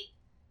 right?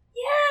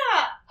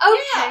 Yeah!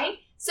 Okay.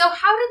 So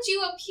how did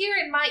you appear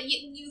in my...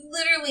 You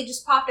literally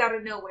just popped out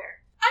of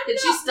nowhere. Did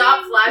she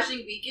stop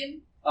flashing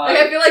beacon? Like,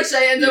 I feel like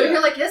Cheyenne's over here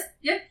like, yes,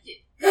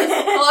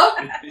 hello?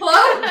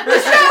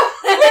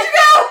 Where'd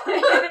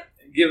you go?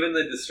 Given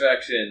the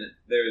distraction,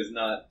 there is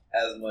not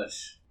as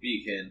much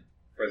beacon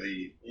for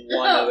the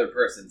one other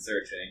person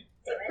searching.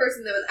 The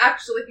person that was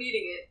actually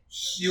needing it.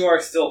 You are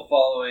still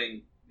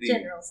following the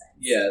general sense.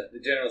 Yeah, the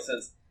general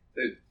sense.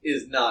 There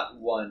is not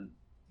one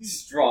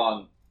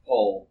strong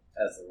pull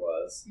as there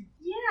was.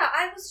 Yeah,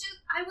 I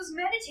was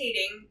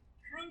meditating,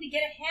 trying to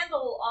get a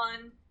handle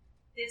on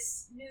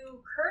this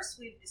new curse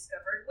we've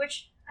discovered,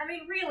 which, I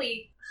mean,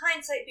 really,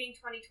 hindsight being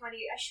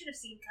 2020, I should have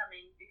seen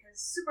coming,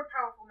 because super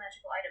powerful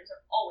magical items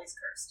are always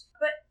cursed.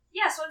 But,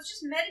 yeah, so I was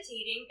just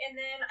meditating, and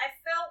then I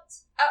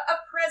felt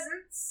a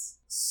presence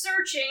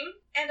searching,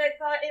 and I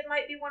thought it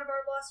might be one of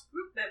our lost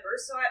group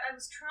members, so I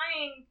was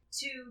trying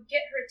to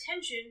get her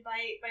attention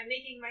by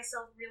making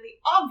myself really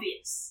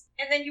obvious.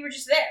 And then you were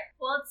just there.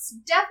 Well, it's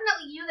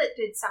definitely you that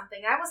did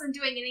something. I wasn't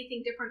doing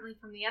anything differently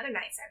from the other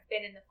nights I've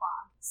been in the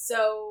fog.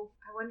 So,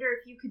 I wonder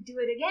if you could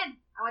do it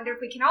again. I wonder if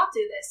we can all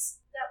do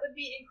this. That would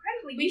be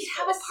incredibly We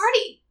useful. could have a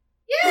party.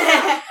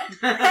 Yeah!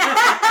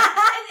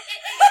 and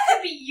it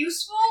could be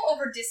useful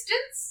over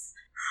distance.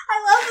 I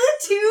love the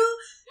two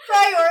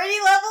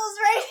priority levels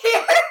right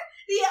here.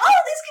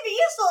 This could be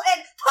useful,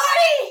 and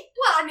party!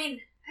 Well, I mean...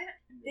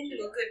 Been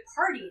to a good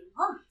party in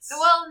months.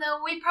 Well,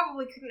 no, we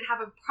probably couldn't have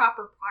a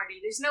proper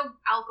party. There's no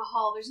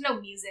alcohol, there's no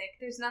music,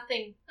 there's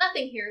nothing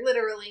here,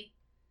 literally.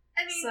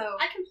 I mean, So-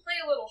 I can play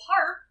a little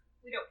harp.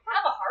 We don't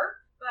have a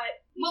harp,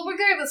 but... Well,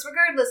 regardless.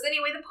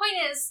 Anyway, the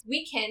point is,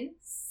 we can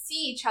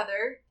see each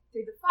other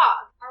through the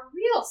fog. Our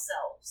real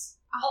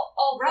selves.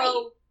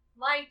 Although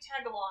my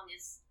tag-along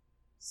is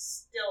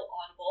still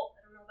audible.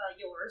 I don't know about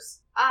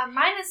yours.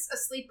 Mine is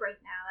asleep right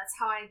now. That's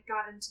how I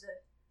got into the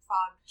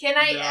fog. Can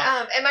I,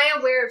 No. am I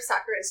aware of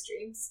Sakura's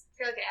dreams? I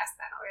feel like I asked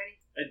that already.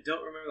 I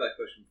don't remember that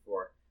question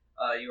before.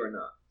 You are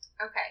not.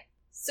 Okay.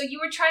 So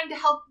you were trying to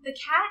help the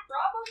cat?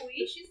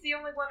 Probably. She's the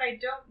only one I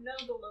don't know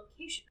the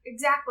location.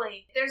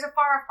 Exactly. If there's a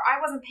I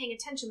wasn't paying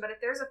attention, but if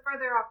there's a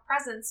further off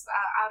presence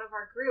out of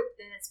our group,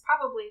 then it's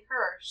probably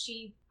her.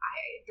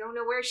 I don't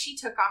know where she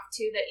took off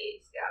to.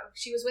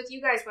 She was with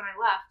you guys when I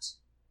left.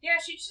 Yeah,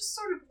 she just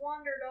sort of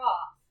wandered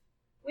off.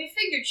 We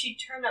figured she'd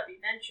turn up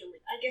eventually.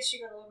 I guess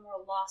she got a little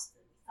more lost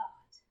than we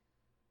thought.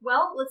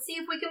 Well, let's see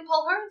if we can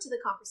pull her into the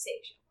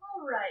conversation.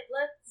 Alright,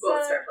 let's...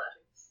 Both start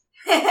flashing.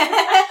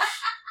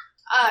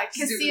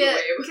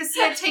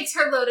 Cassia takes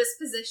her lotus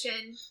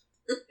position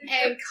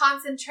and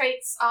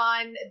concentrates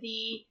on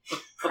the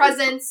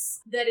presence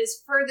that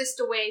is furthest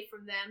away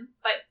from them,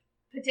 but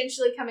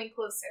potentially coming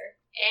closer,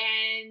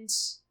 and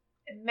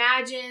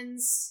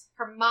imagines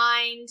her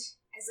mind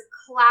as a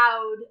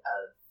cloud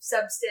of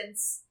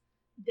substance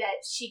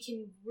that she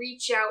can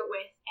reach out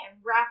with and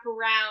wrap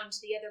around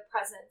the other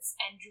presence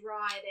and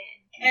draw it in.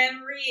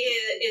 Emery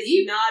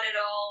is not at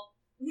all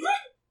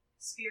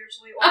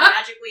spiritually or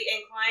magically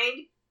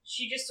inclined.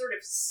 She just sort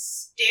of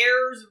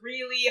stares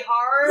really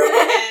hard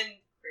and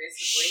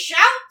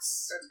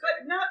shouts,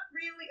 but not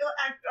really.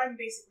 I'm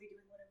basically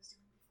doing what I was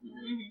doing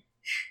before. Mm-hmm.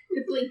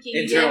 The blinking.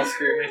 Internal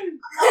screaming.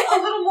 A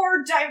little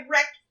more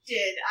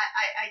directed,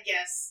 I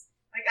guess.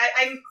 Like,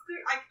 I'm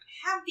clear. I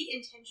have the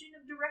intention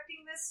of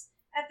directing this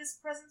at this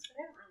presence,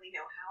 but I don't really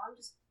know how. I'm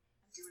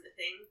doing the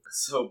thing.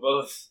 So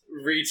both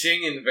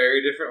reaching in very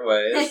different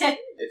ways.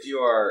 If you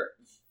are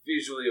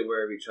visually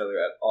aware of each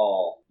other at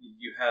all,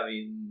 you have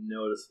a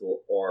noticeable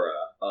aura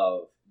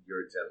of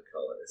your gem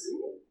colors.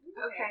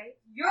 Okay.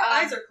 Your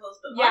eyes are closed,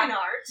 but yeah. mine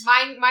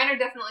aren't. Mine are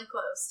definitely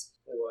closed.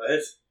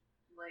 What?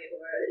 My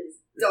aura is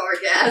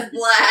dark ass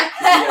black.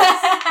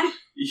 That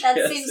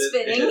Yes, seems it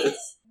fitting.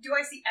 is. Do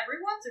I see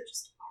everyone's or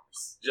just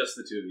ours? Just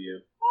the two of you.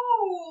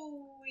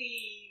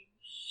 Holy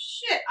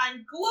shit,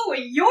 I'm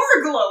glowing.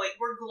 You're glowing.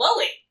 We're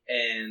glowing.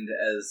 And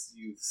as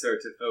you start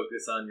to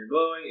focus on your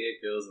glowing,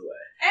 it goes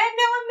away. And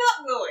now I'm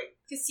not glowing.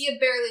 Cassia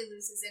barely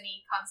loses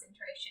any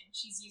concentration.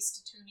 She's used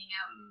to tuning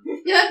out.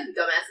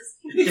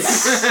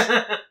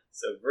 Dumbasses.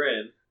 So,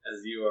 Bryn,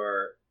 as you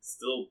are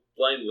still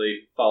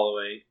blindly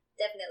following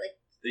Definitely.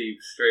 the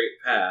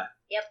straight path,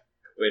 Yep.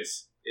 which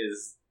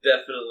is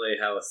definitely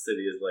how a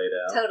city is laid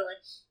out. Totally.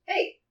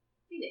 Hey,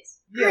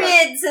 Phoenix.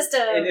 Grid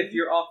system! And if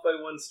you're off by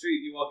one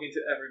street, you walk into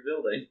every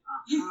building.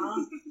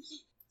 Uh-huh.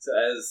 So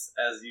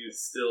as you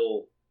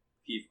still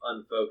keep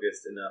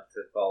unfocused enough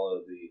to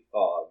follow the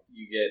fog,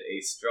 you get a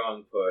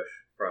strong push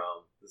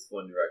from this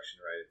one direction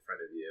right in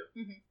front of you.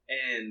 Mhm.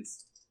 And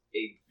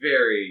a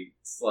very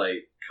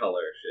slight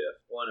color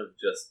shift. One of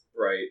just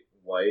bright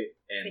white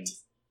and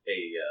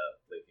a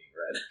blinking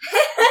red.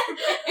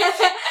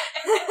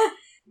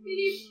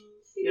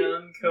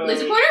 Yonko,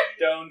 Laser pointer?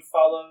 don't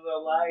follow the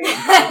light.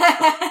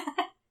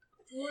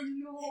 Oh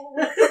no.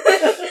 I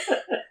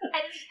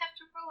didn't have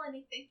to roll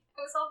anything.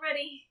 I was all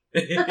ready. I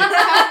didn't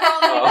have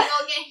to roll anything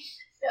all game.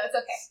 No, it's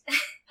okay.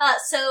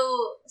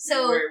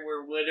 So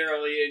we're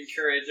literally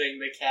encouraging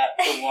the cat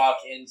to walk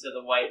into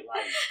the white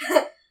light.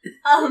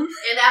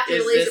 And after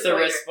Is the laser this a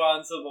pointer.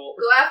 responsible?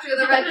 Go after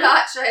the red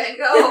dot, Cheyenne,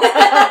 go.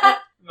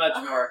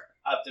 Much more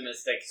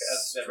optimistic of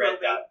the red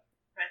dot.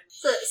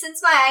 So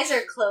since my eyes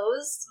are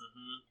closed,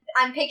 Mm-hmm.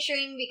 I'm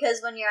picturing,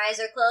 because when your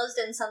eyes are closed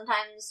and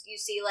sometimes you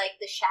see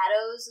like the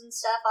shadows and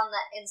stuff on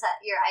the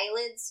inside your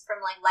eyelids from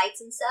like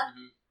lights and stuff,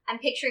 Mhm. I'm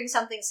picturing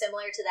something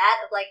similar to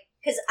that of like,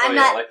 because Oh, I'm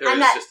yeah, not like there I'm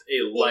is not just a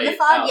in light the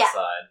fog. Yeah,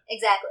 outside.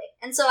 exactly.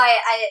 And so I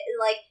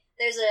like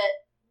there's a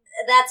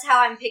that's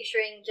how I'm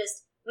picturing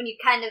just when you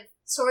kind of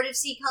sort of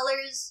see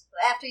colors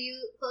after you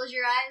close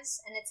your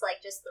eyes and it's like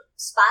just the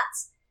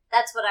spots.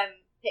 That's what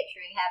I'm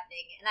picturing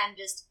happening, and I'm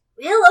just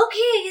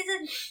okay.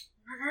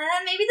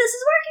 Then maybe this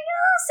is working.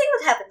 Let's see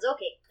what happens.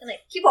 Okay, and I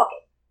keep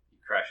walking. You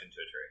crash into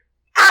a tree.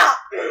 Ah!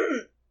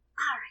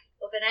 Alright.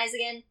 Open eyes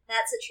again.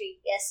 That's a tree.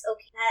 Yes,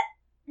 okay.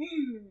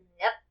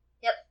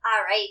 Yep.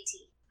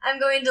 Alrighty. I'm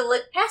going to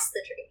look past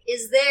the tree.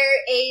 Is there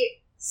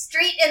a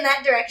street in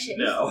that direction?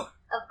 No.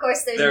 Of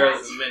course there's There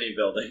not. is many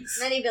buildings.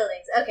 Many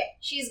buildings. Okay.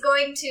 She's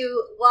going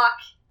to walk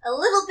a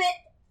little bit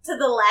to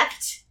the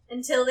left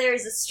until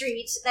there's a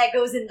street that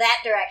goes in that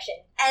direction.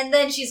 And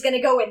then she's going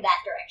to go in that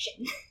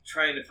direction.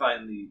 Trying to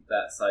find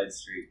that side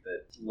street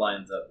that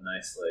lines up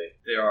nicely.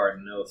 There are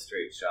no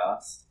straight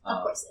shots.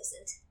 Of course there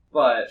isn't.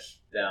 But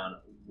down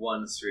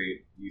one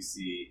street, you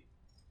see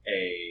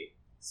a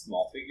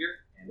small figure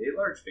and a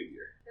large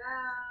figure.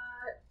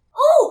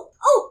 Oh,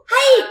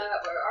 hi!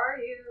 Where are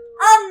you?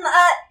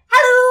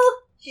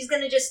 Hello! She's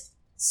gonna just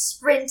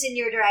sprint in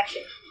your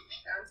direction.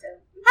 Found him.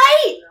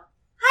 Hi! No.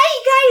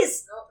 Hi,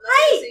 guys! Nope,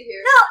 Hi! nothing to see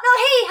here. No,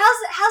 hey,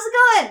 how's it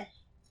going?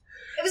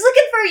 I was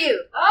looking for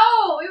you.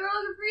 Oh, we were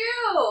looking for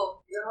you.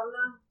 You're home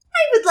now?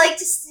 I would like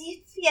to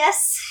sleep,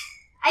 yes.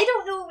 I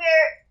don't know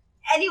where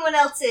anyone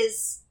else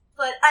is,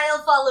 but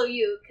I'll follow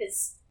you,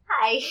 cause,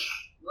 hi.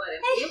 What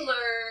have you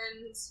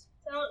learned?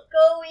 Don't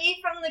go away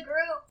from the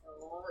group.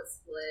 Don't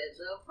split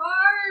the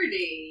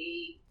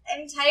party.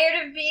 I'm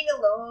tired of being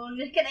alone.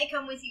 Can I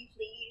come with you,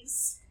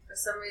 please? For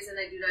some reason,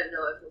 I do not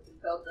know if you're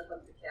compelled to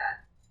hunt the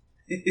cat.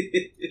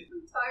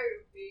 I'm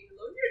tired of being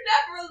alone. You're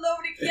never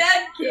alone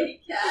again,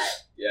 kitty cat.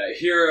 Yeah,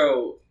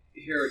 Hero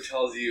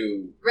tells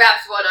you.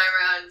 Wraps one eye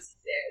around.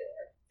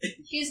 There.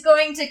 She's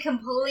going to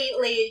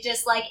completely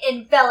just, like,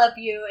 envelop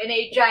you in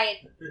a giant,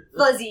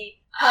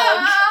 fuzzy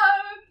hug.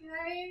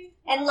 Okay.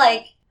 And,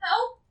 like,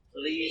 Help.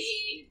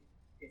 Please,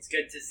 it's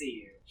good to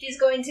see you. she's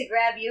going to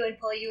grab you and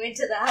pull you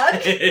into the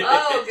hug.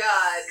 Oh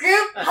god.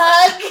 Group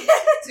hug.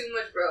 Too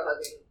much bro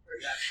hugging for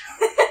that.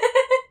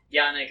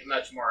 Yannick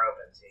much more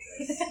open to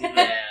this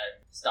than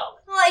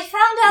Stalin. Well, I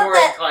found out More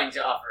that... inclined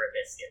to offer a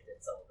biscuit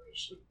in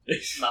celebration.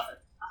 Muffin.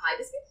 A high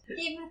biscuit?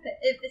 Hey, muffin.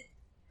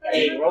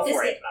 Hey, roll for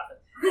Biscuit.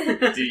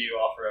 it, muffin. Do you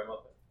offer him a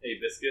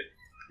biscuit?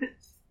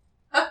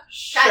 Time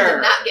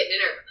to not get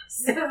dinner with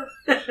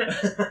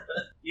us.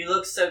 You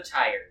look so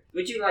tired.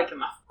 Would you like a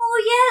muffin?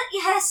 Oh,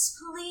 yeah, yes,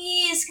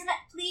 please. Can I,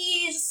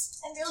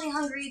 please? I'm really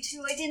hungry,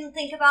 too. I didn't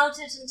think about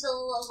it until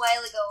a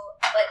while ago,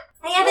 but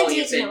I haven't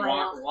You've eaten in been a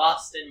while.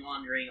 lost and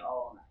wandering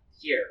all night.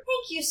 Here.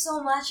 Thank you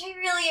so much. I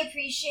really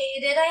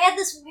appreciate it. I had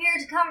this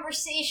weird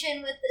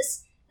conversation with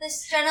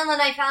this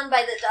gentleman I found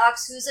by the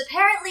docks, who's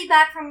apparently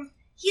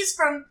he's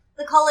from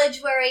the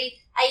college where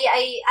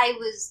I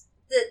was,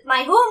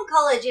 my home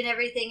college and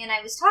everything, and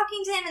I was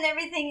talking to him and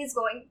everything is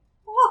going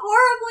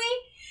horribly,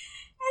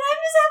 and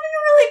I'm just having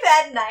a really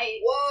bad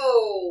night.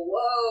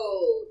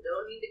 Whoa.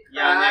 Don't need to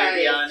cry.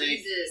 Yannick.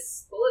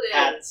 Jesus. Pull it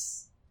in.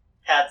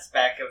 Pats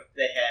back of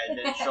the head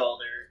and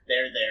shoulder.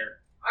 They're there.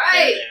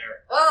 Alright.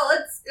 There. Well,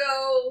 let's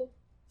go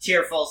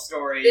Tearful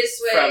stories this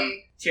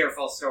way.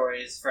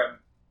 from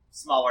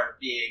smaller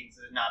beings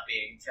and not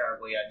being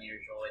terribly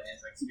unusual in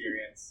his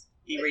experience.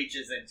 He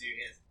reaches into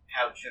his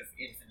pouch of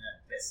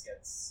infinite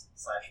biscuits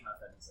 /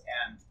 muffins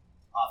and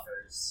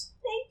offers.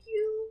 Thank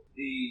you.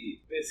 The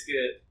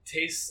biscuit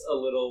tastes a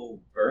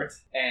little burnt,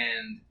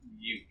 and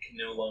you can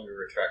no longer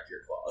retract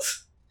your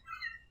claws.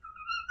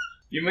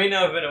 You may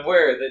not have been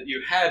aware that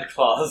you had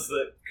claws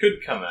that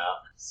could come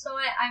out. So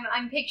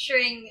I'm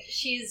picturing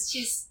she's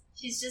just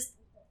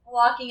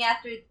walking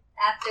after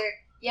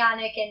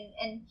Yannick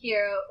and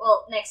Hero,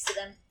 well, next to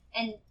them,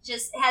 and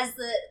just has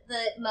the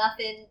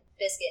muffin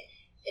biscuit.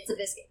 It's a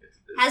biscuit.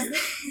 Has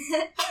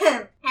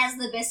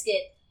the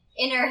biscuit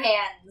in her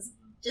hands,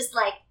 just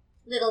like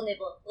little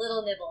nibble,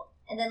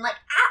 and then like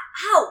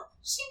ow,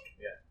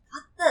 Yeah.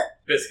 What the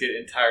Biscuit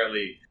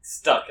entirely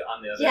stuck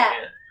on the other Yeah.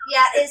 hand.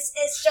 Yeah, it's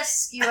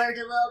just skewered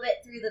a little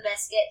bit through the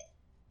biscuit,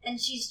 and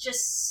she's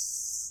just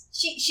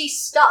she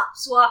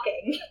stops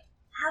walking.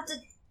 How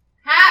did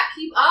Pat,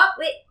 keep up.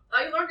 Wait.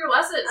 Oh, you learned your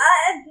lesson.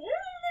 Okay.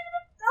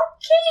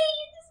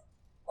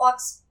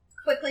 Walks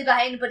quickly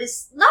behind, but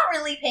is not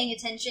really paying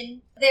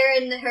attention. They're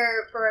in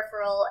her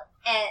peripheral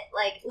and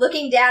like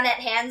looking down at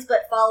hands,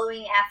 but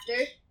following after.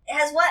 It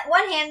has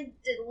one hand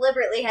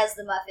deliberately has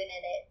the muffin in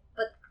it,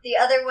 but the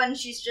other one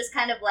she's just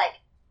kind of like,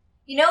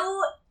 you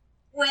know,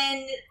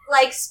 when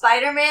like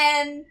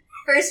Spider-Man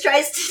first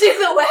tries to do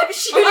the web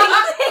shooting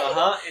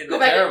thing. In Go the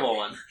back terrible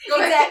one.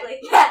 Exactly.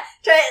 Yeah.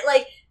 Try it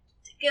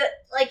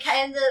like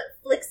kind of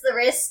flicks the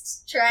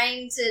wrist,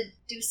 trying to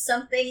do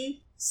something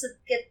to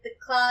get the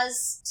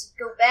claws to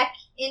go back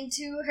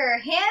into her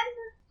hand,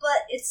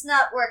 but it's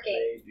not working.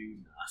 They do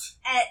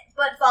not.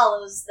 But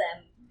follows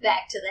them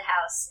back to the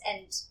house,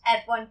 and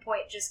at one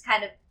point just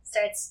kind of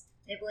starts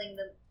nibbling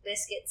the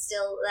biscuit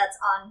still that's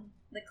on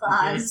the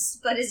claws,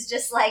 but is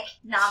just like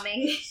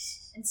nomming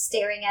and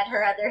staring at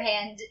her other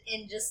hand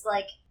in just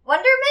like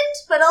wonderment,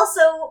 but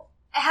also,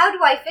 how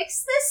do I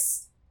fix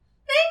this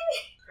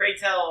thing? Pray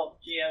tell,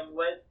 GM,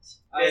 what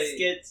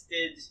biscuits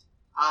did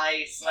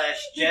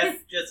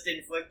I/Jeff just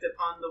inflict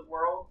upon the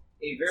world?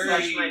 A /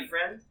 very my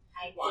friend?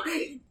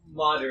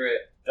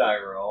 moderate die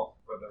roll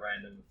for the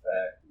random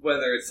effect.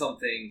 Whether it's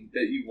something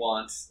that you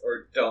want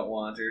or don't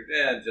want, or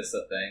just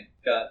a thing.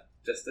 Got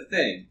just a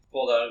thing.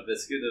 Pulled out a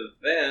biscuit of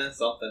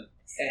something.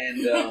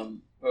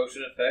 And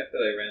potion effect that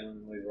I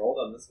randomly rolled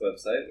on this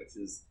website, which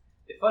is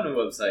a fun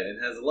website and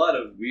has a lot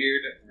of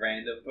weird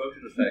random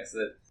potion effects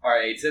that are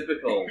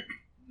atypical,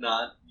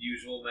 not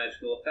usual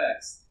magical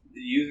effects.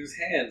 The user's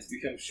hands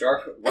become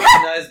sharp,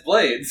 weaponized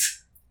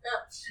blades.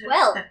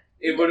 Well,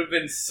 It would have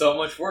been so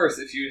much worse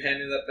if you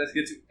handed that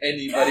biscuit to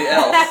anybody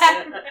else.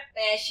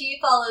 yeah, she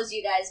follows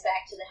you guys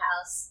back to the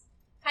house,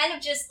 kind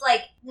of just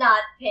like not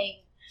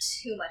paying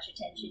too much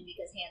attention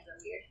because hands are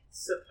weird.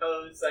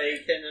 Suppose I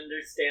can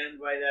understand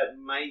why that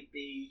might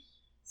be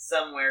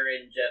somewhere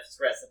in Jeff's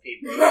recipe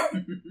book.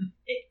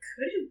 It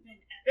could have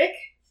been epic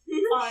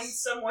on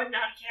someone,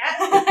 not a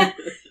cat,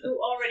 who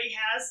already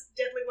has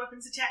deadly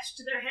weapons attached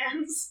to their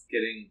hands.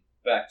 Getting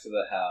back to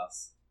the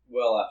house,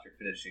 well after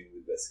finishing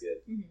the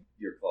biscuit,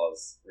 your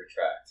claws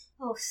retract.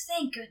 Oh,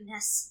 thank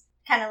goodness.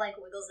 Kind of like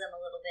wiggles them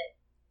a little bit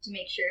to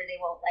make sure they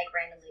won't like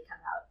randomly come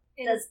out.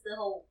 Does the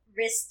whole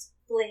wrist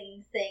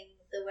fling thing,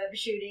 the web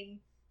shooting,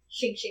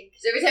 shink shink.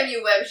 So every time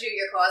you web shoot,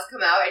 your claws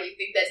come out, and you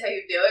think that's how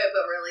you do it,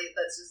 but really,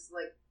 that's just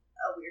like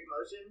a weird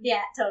motion.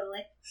 Yeah,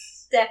 totally.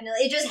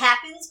 Definitely. It just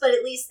happens, but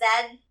at least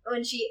then,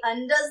 when she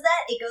undoes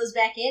that, it goes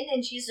back in,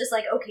 and she's just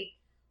like, okay,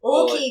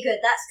 good,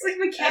 that's It's like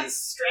when cats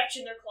stretch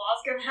and their claws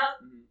come out.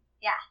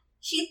 Yeah.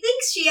 She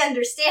thinks she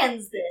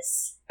understands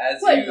this. As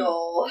What? you,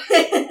 No.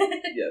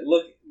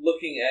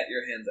 looking at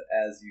your hands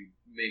as you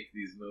make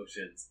these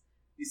motions,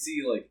 you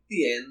see like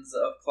the ends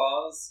of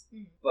claws,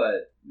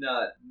 but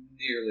not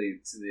nearly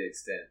to the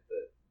extent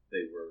that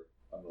they were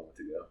a moment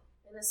ago.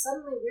 and a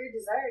suddenly weird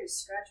desire to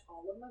scratch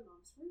all of my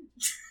mom's room.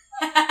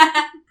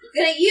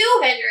 Looking at you,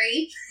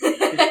 Henry.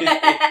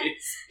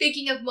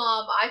 Speaking of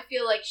Mom, I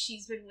feel like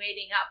she's been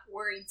waiting up,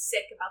 worried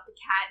sick about the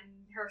cat and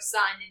her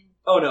son and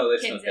Oh no, they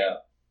snuck Kinzen.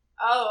 out.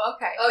 Oh,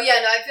 okay. Oh yeah,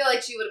 no, I feel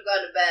like she would have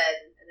gone to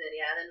bed, and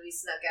then we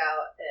snuck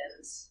out,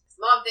 and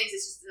Mom thinks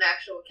it's just an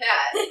actual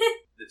cat.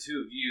 The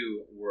two of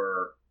you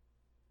were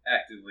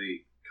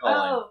actively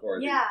calling for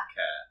the cat.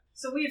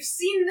 So we've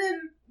seen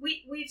them.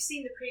 We've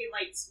seen the pretty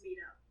lights meet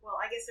up. Well,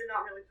 I guess they're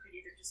not really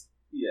pretty. They're just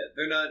Yeah,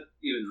 they're not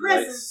even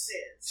presences.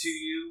 lights to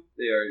you.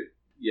 They are.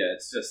 Yeah,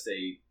 it's just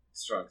a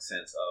strong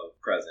sense of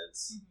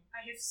presence.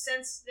 I have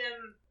sensed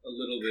them A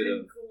little bit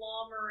of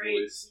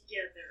conglomerate voice.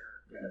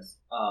 together. Yes.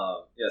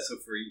 Yeah. So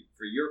for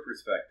your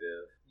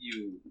perspective,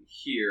 you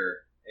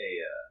hear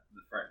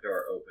the front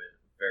door open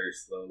very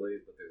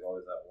slowly, but there's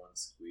always that one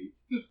squeak.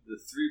 The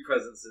three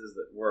presences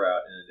that were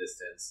out in the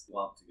distance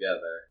lumped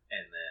together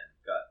and then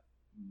got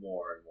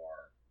more and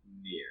more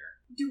near.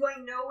 Do I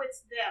know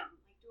it's them?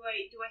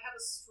 Like, do I have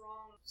a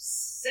strong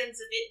sense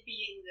of it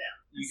being them?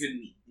 You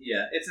can,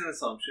 yeah, it's an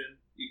assumption.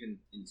 You can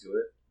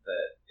intuit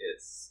that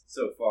it's,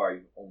 so far,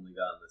 you've only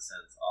gotten the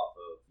sense off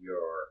of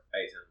your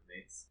item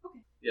mates.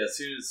 Okay. Yeah, as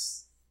soon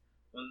as,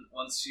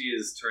 once she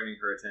is turning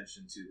her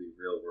attention to the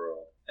real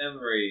world,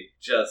 Emery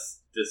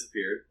just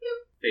disappeared,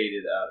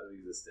 faded out of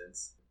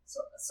existence.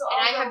 So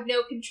And I have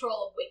no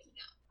control of waking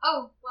up.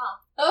 Oh, well.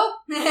 Oh,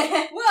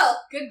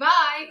 well,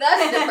 Goodbye.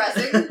 that's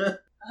depressing.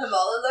 I'm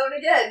all alone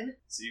again.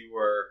 So you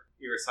were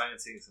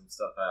silencing some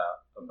stuff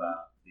out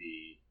about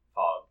the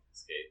fog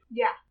escape.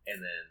 Yeah.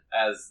 And then,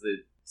 as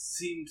it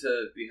seemed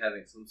to be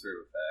having some sort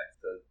of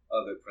effect, the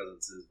other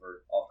presences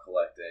were all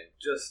collecting.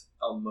 Just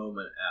a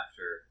moment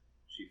after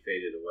she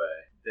faded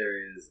away, there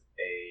is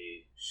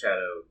a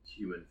shadowed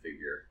human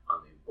figure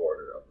on the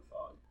border of the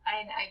fog.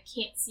 And I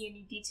can't see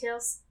any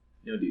details.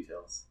 No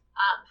details.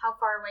 How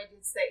far away do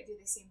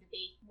they seem to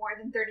be? More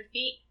than 30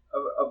 feet?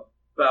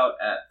 About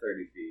at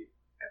 30 feet.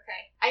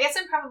 Okay. I guess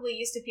I'm probably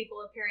used to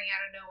people appearing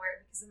out of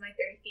nowhere because of my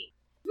 30 feet.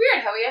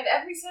 Weird how we have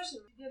every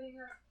session getting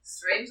a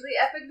strangely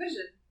epic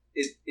vision.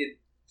 It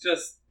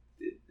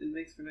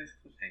makes for nice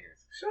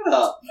cliffhangers. Shut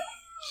up!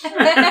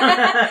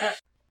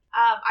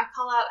 I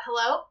call out,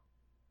 hello?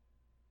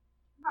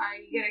 Are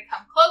you gonna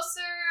come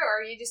closer,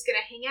 or are you just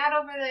gonna hang out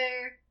over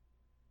there?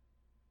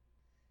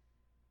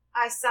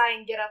 I sigh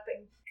and get up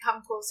and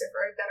come closer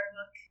for a better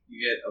look. You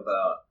get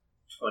about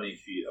 20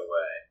 feet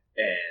away,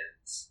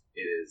 and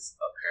it is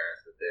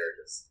apparent that they're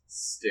just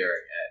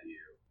staring at you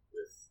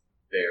with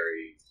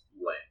very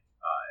blank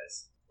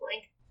eyes.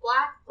 Blank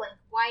black, blank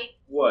white.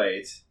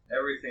 White.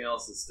 Everything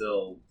else is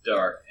still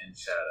dark and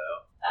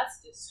shadow.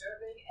 That's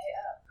disturbing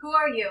AF. Who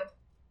are you?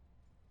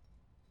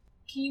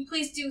 Can you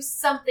please do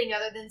something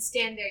other than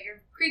stand there?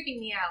 You're creeping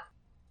me out.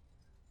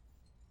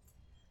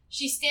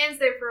 She stands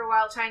there for a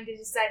while trying to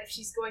decide if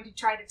she's going to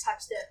try to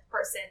touch the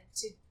person,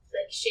 to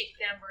like shake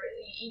them or,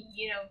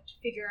 to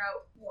figure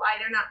out why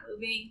they're not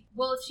moving.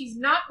 Well, if she's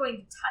not going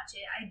to touch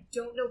it, I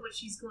don't know what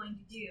she's going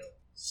to do.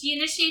 She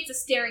initiates a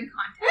staring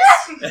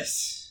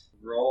contest.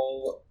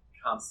 Roll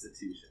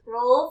Constitution.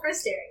 Roll for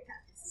staring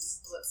contest.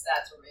 This is what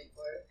stats were made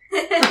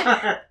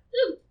for.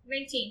 Ooh,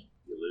 19.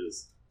 You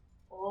lose.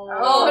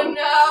 Oh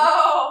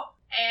no!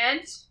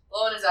 And?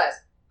 Blow in his eyes.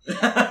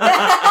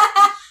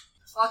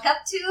 Walk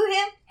up to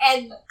him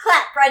and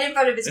clap right in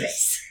front of his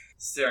face.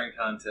 Staring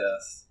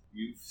contest.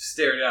 You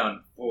stare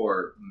down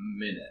for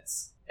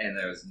minutes, and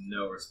there's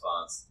no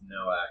response,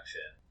 no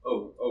action.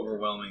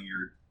 Overwhelming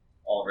your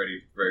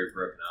already very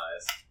broken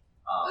eyes.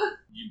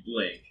 You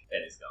blink,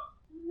 and he's gone.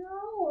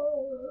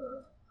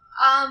 No.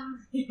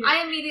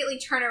 I immediately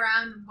turn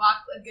around and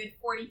walk a good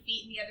 40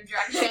 feet in the other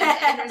direction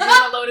and resume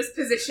a lotus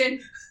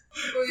position.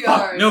 We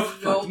are no,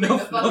 scoping no,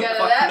 the fuck no, out of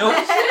fuck, that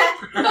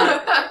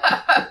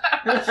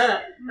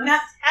no.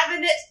 Not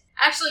having it.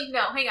 Actually,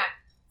 no, hang on.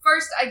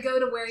 First, I go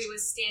to where he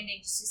was standing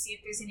just to see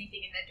if there's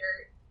anything in the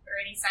dirt or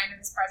any sign of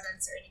his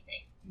presence or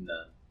anything.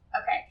 None.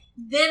 Okay.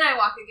 Then I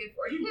walk a good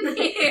 40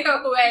 feet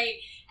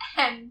away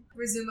and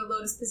resume a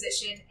lotus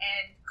position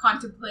and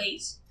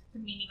contemplate the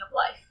meaning of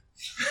life.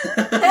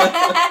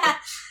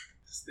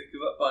 Just think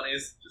about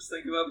bunnies. Just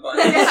think about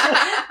bunnies.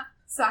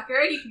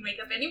 Sakura, you can wake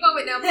up any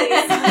moment now,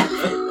 please.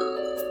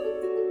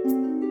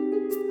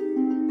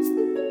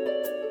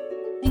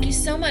 Thank you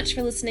so much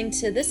for listening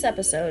to this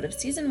episode of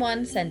Season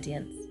 1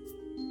 Sentience.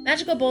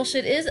 Magical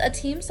Bullshit is a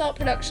Team Salt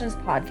Productions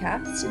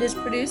podcast. It is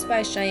produced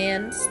by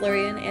Cheyenne,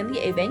 Slurian, and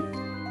the A-Bank.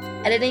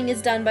 Editing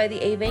is done by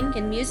the A-Bank,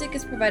 and music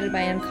is provided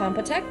by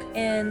Incompetech,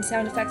 and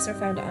sound effects are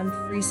found on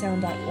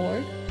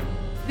freesound.org.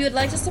 If you would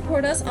like to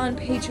support us on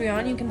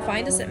Patreon, you can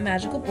find us at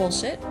Magical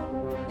Bullshit.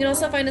 You can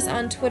also find us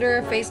on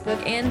Twitter,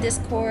 Facebook, and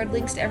Discord.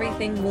 Links to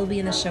everything will be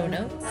in the show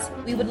notes.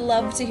 We would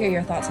love to hear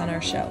your thoughts on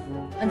our show.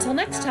 Until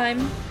next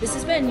time, this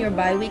has been your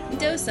bi-weekly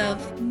dose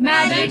of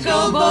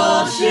Magical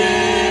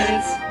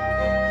Bullshit!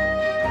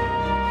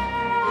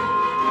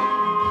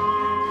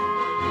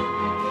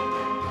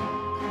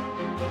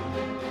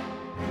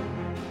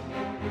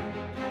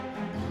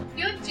 I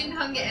feel like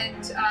Jinhung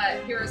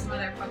and Hero's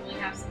mother probably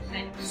have some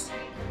kind of history.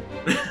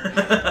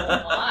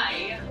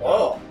 Why?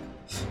 Oh.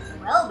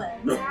 Well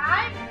then.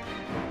 Dad?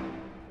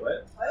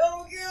 What?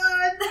 Oh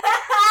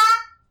god.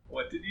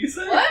 What did you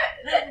say? What?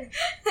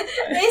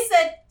 They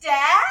said,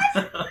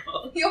 Dad?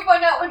 You'll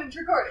find out when it's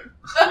recording.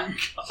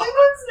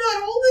 Jinhung's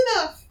not old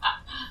enough.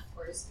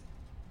 Where's?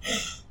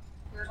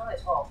 You're only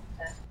 12.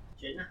 Okay.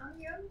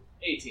 Jinhung young?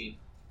 18.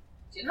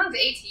 Jinhung's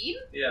 18?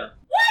 Yeah.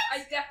 I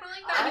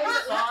definitely thought he I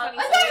was thought-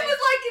 like I thought he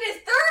was like in his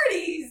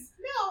 30s!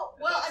 No,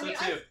 well, So I mean,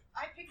 too.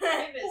 I pictured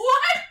him as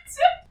What?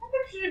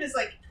 I pictured him as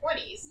like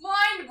 20s.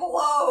 Mind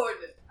blown!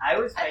 I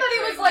was I thought he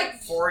was picturing,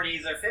 like-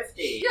 40s or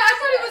 50s. Yeah, I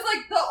thought he was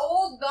like the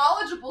old,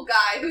 knowledgeable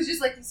guy who's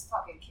just like these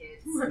fucking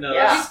kids. No,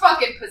 Yeah. These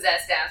fucking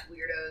possessed ass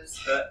weirdos.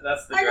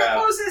 that's the I'm the grab.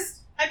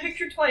 closest. I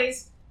pictured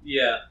 20s.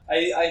 Yeah,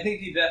 I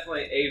think he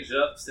definitely aged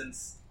up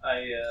since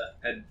I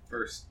had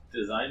first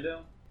designed him.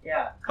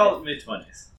 Yeah. Call it mid-20s.